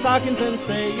 Hang your stockings and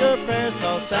say your prayers,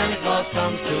 'cause Santa Claus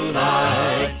comes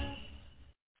tonight.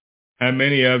 How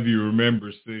many of you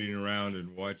remember sitting around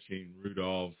and watching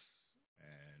Rudolph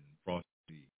and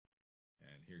Frosty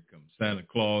and Here Comes Santa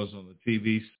Claus on the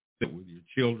TV set with your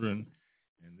children,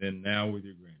 and then now with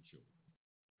your grandchildren?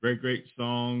 Great, great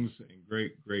songs and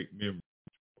great, great memories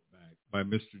back by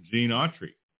Mr. Gene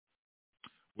Autry.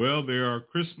 Well, there are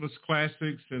Christmas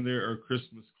classics and there are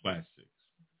Christmas classics.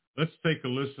 Let's take a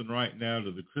listen right now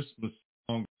to the Christmas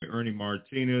song by Ernie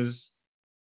Martinez,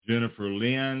 Jennifer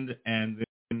Lind, and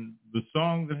then the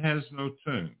song that has no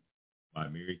tune by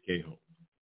Mary Kay Holt.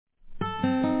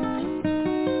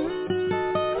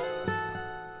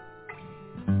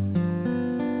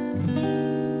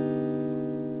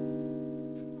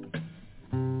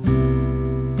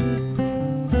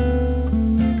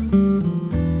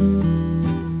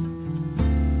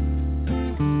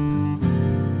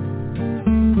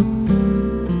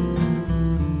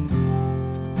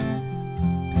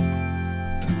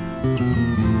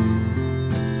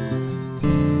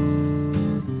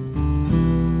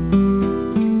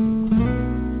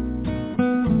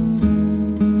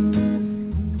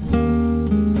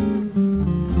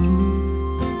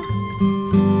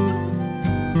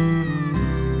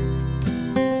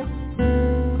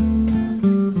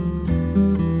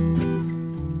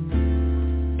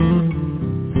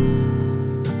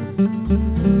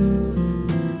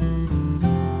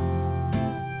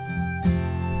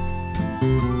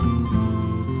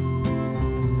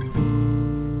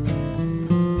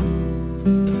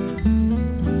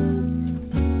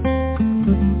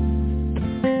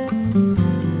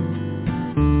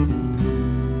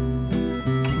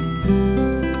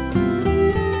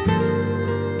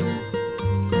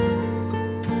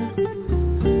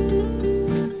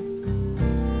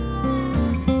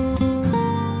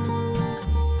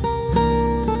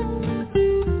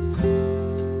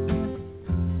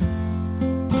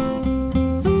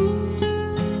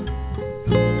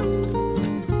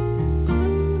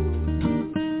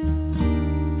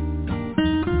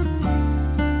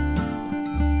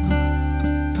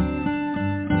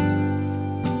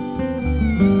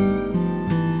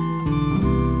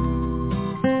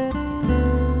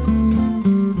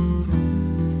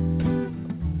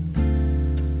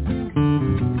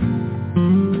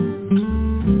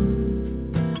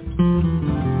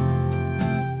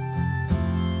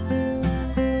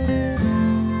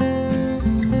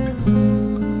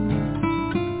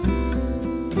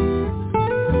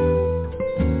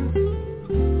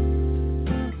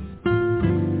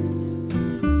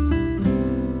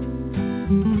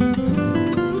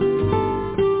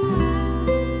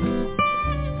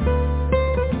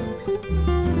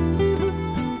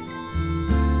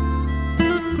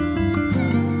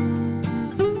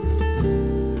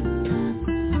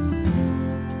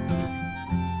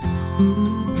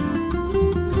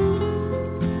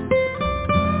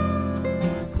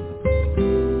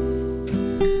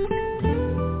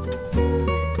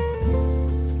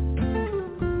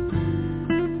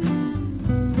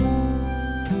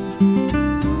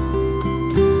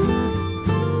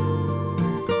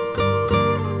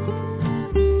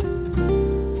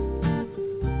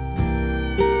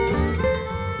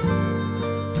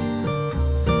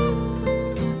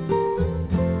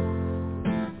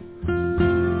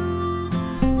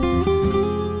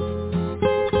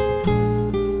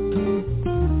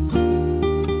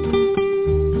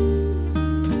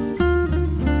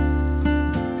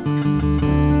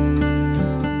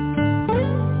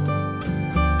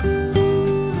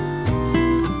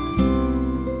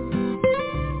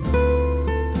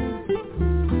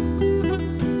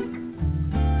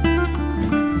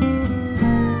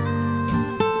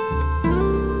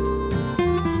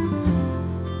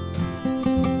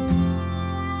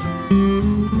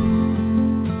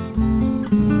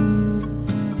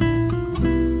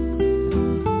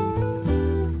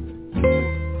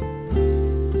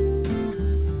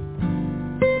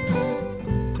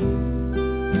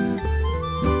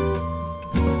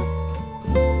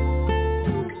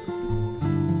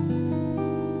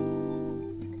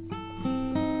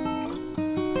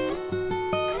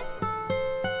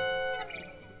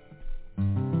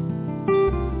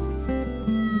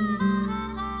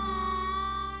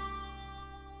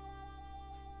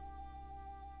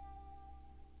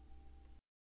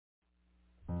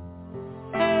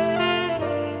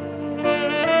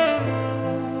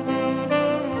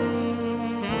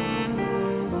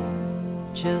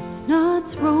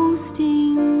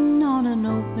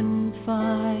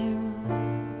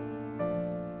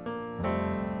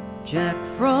 Jack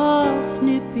Frost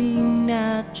nipping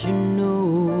at your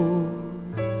nose.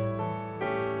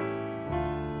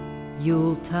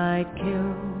 Yuletide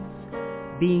carols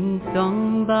being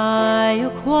sung by a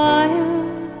choir,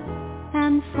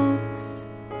 and folks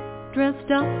dressed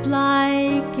up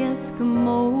like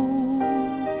Eskimos.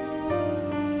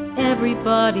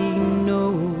 Everybody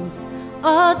knows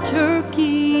a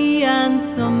turkey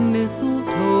and some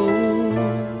mistletoe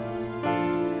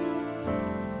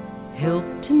help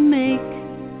to make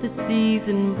the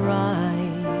season bright.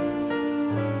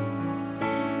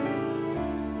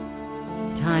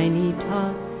 Tiny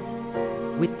tots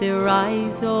with their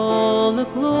eyes all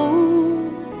aglow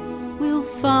will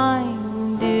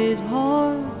find it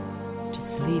hard to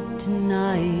sleep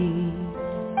tonight.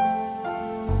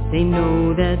 They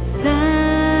know that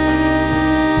Santa's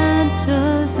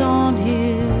on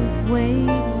his way.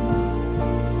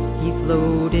 He's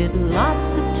loaded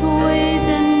lots of toys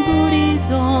and goodies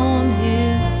on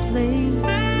his sleigh,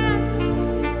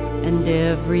 and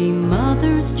every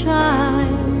mother's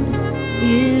child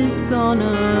is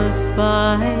gonna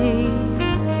spy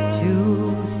to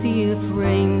see if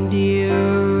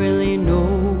reindeer really know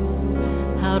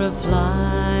how to fly.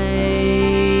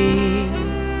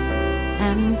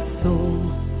 And so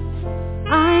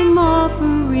I'm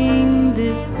offering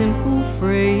this simple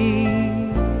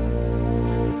phrase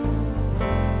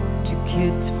to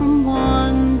kids from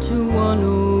 1 to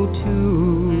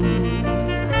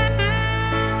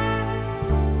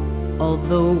 102.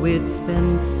 Although it's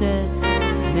been said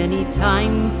many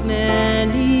times,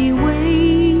 many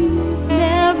ways,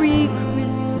 Merry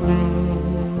Christmas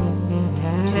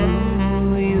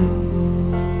to you.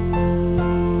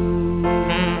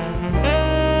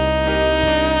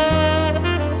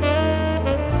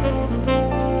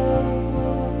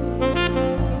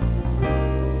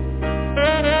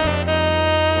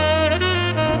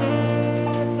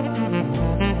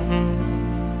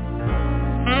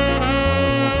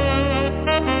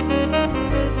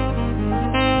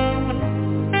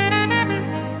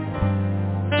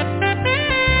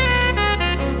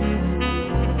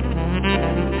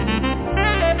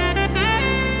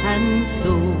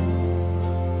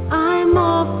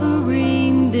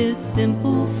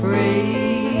 Simple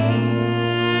phrase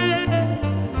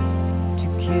to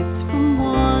kids from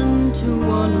 1 to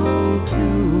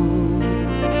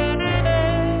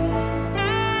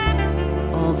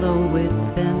 102. Although it's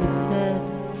been said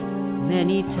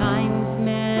many times,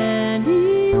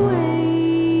 many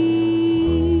ways,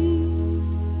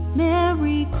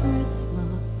 Merry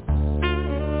Christmas,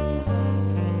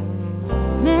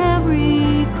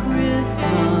 Merry Christmas.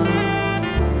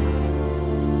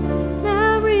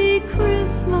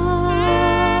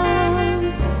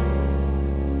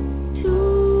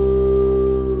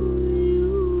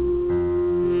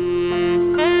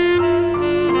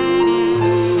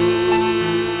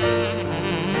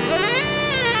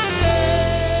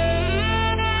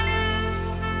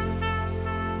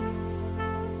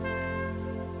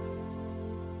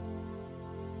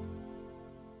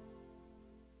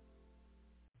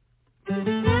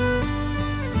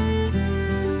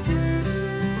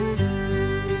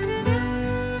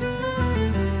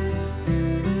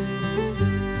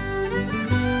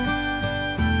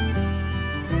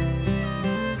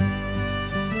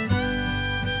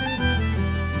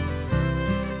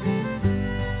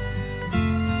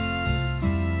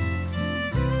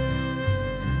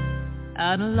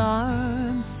 An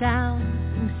alarm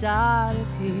sounds inside of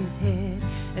his head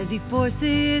as he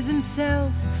forces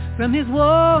himself from his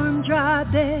warm, dry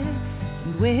bed,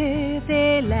 and with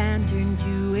a lantern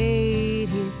to aid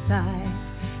his sight,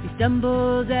 he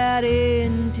stumbles out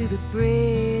into the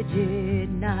frigid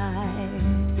night.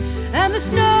 And the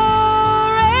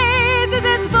snow raises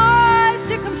its voice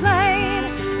to complain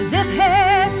as if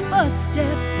his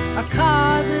footsteps are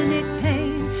causing it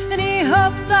pain, and he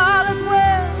hopes all is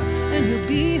well and he'll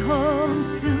be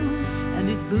home soon, and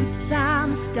his boots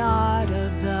sound the start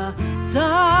of the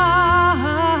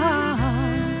song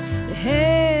that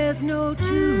has no tune.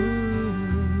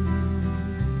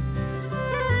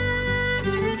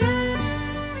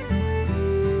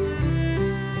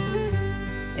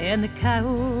 And the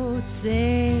coyotes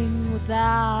sing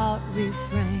without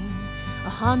refrain, a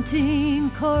haunting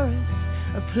chorus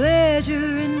of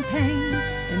pleasure and pain.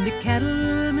 And the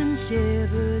cattleman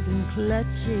shivers and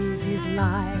clutches his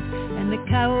life, and the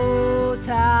coyote's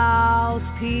howls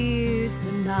pierce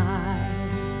the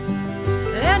night.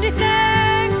 And he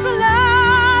thanks the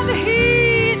Lord that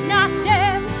he's not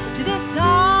deaf to this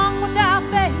song without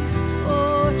bass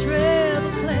or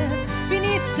treble clef.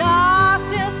 Beneath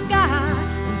star-still sky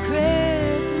and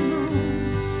crescent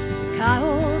moon, the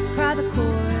coyotes cry the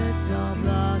chorus of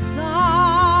the song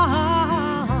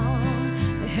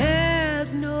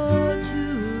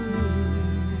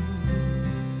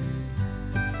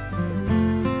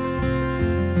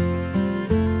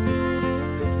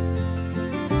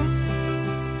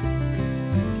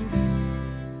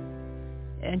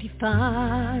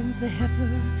finds the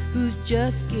heifer who's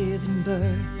just given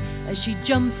birth. As she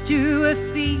jumps to her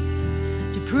feet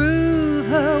to prove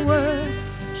her worth,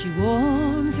 she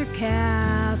warms her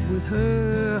calf with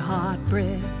her hot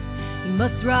breath. He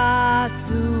must rise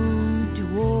soon to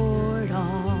ward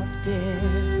off death.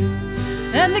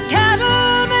 And the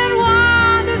cattleman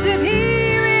wonders if he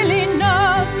really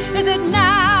knows, is it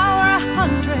now or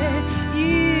 100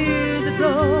 years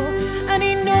ago? And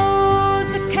he knows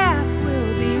the calf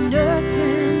will be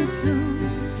nursing soon,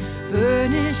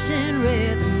 furnishing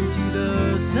rhythm to the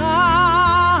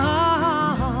song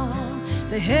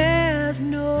that has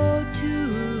no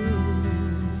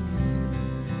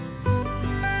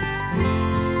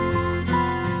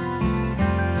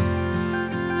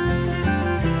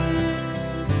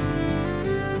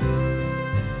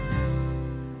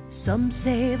Some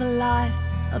say the life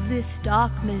of this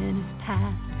stockman is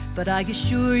past, but I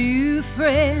assure you,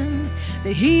 friend,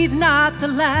 that he's not the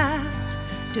last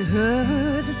to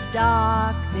herd the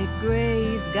stock that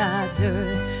graze God's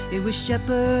earth. It was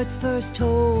shepherds first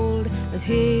told of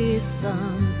his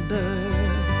son's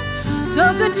birth.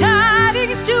 So good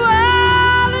tidings to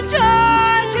all and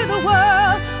joy to the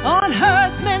world. On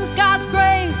herdsmen God's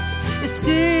grace is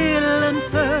still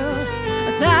unfurled.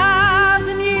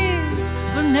 1,000 years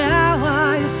from now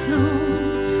I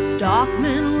assume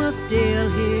stockmen will still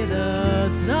hear the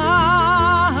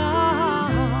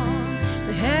song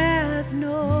that has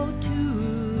no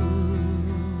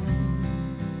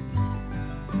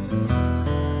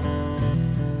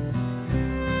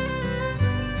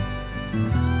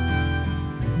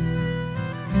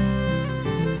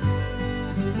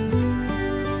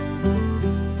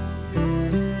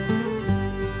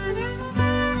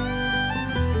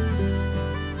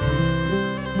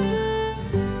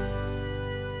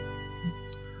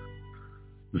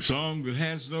The song that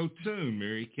has no tune,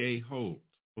 Mary Kay Holt.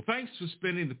 Well, thanks for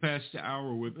spending the past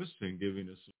hour with us and giving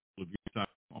us a little of your time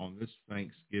on this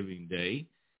Thanksgiving Day.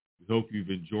 We hope you've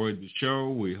enjoyed the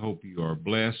show. We hope you are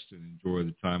blessed and enjoy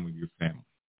the time with your family.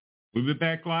 We'll be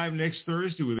back live next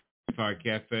Thursday with CAMPFIRE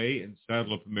Cafe in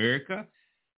Saddle Up America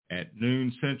at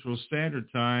noon Central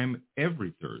Standard Time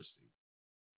every Thursday.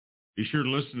 Be sure to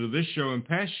listen to this show and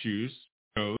past shows,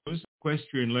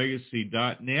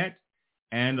 EquestrianLegacy.net,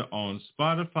 and on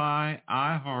Spotify,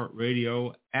 iHeart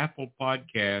Radio, Apple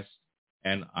Podcasts,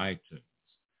 and iTunes.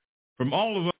 From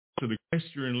all of us to the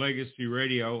Equestrian Legacy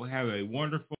Radio, have a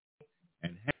wonderful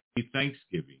and happy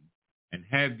Thanksgiving, and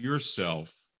have yourself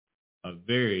a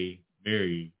very,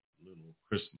 very little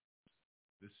Christmas.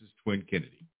 This is Twin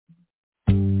Kennedy.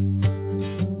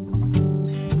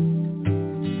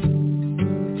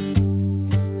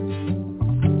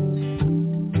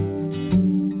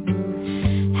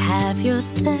 Have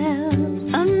yourself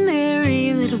a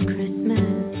merry little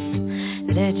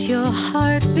Christmas. Let your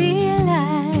heart be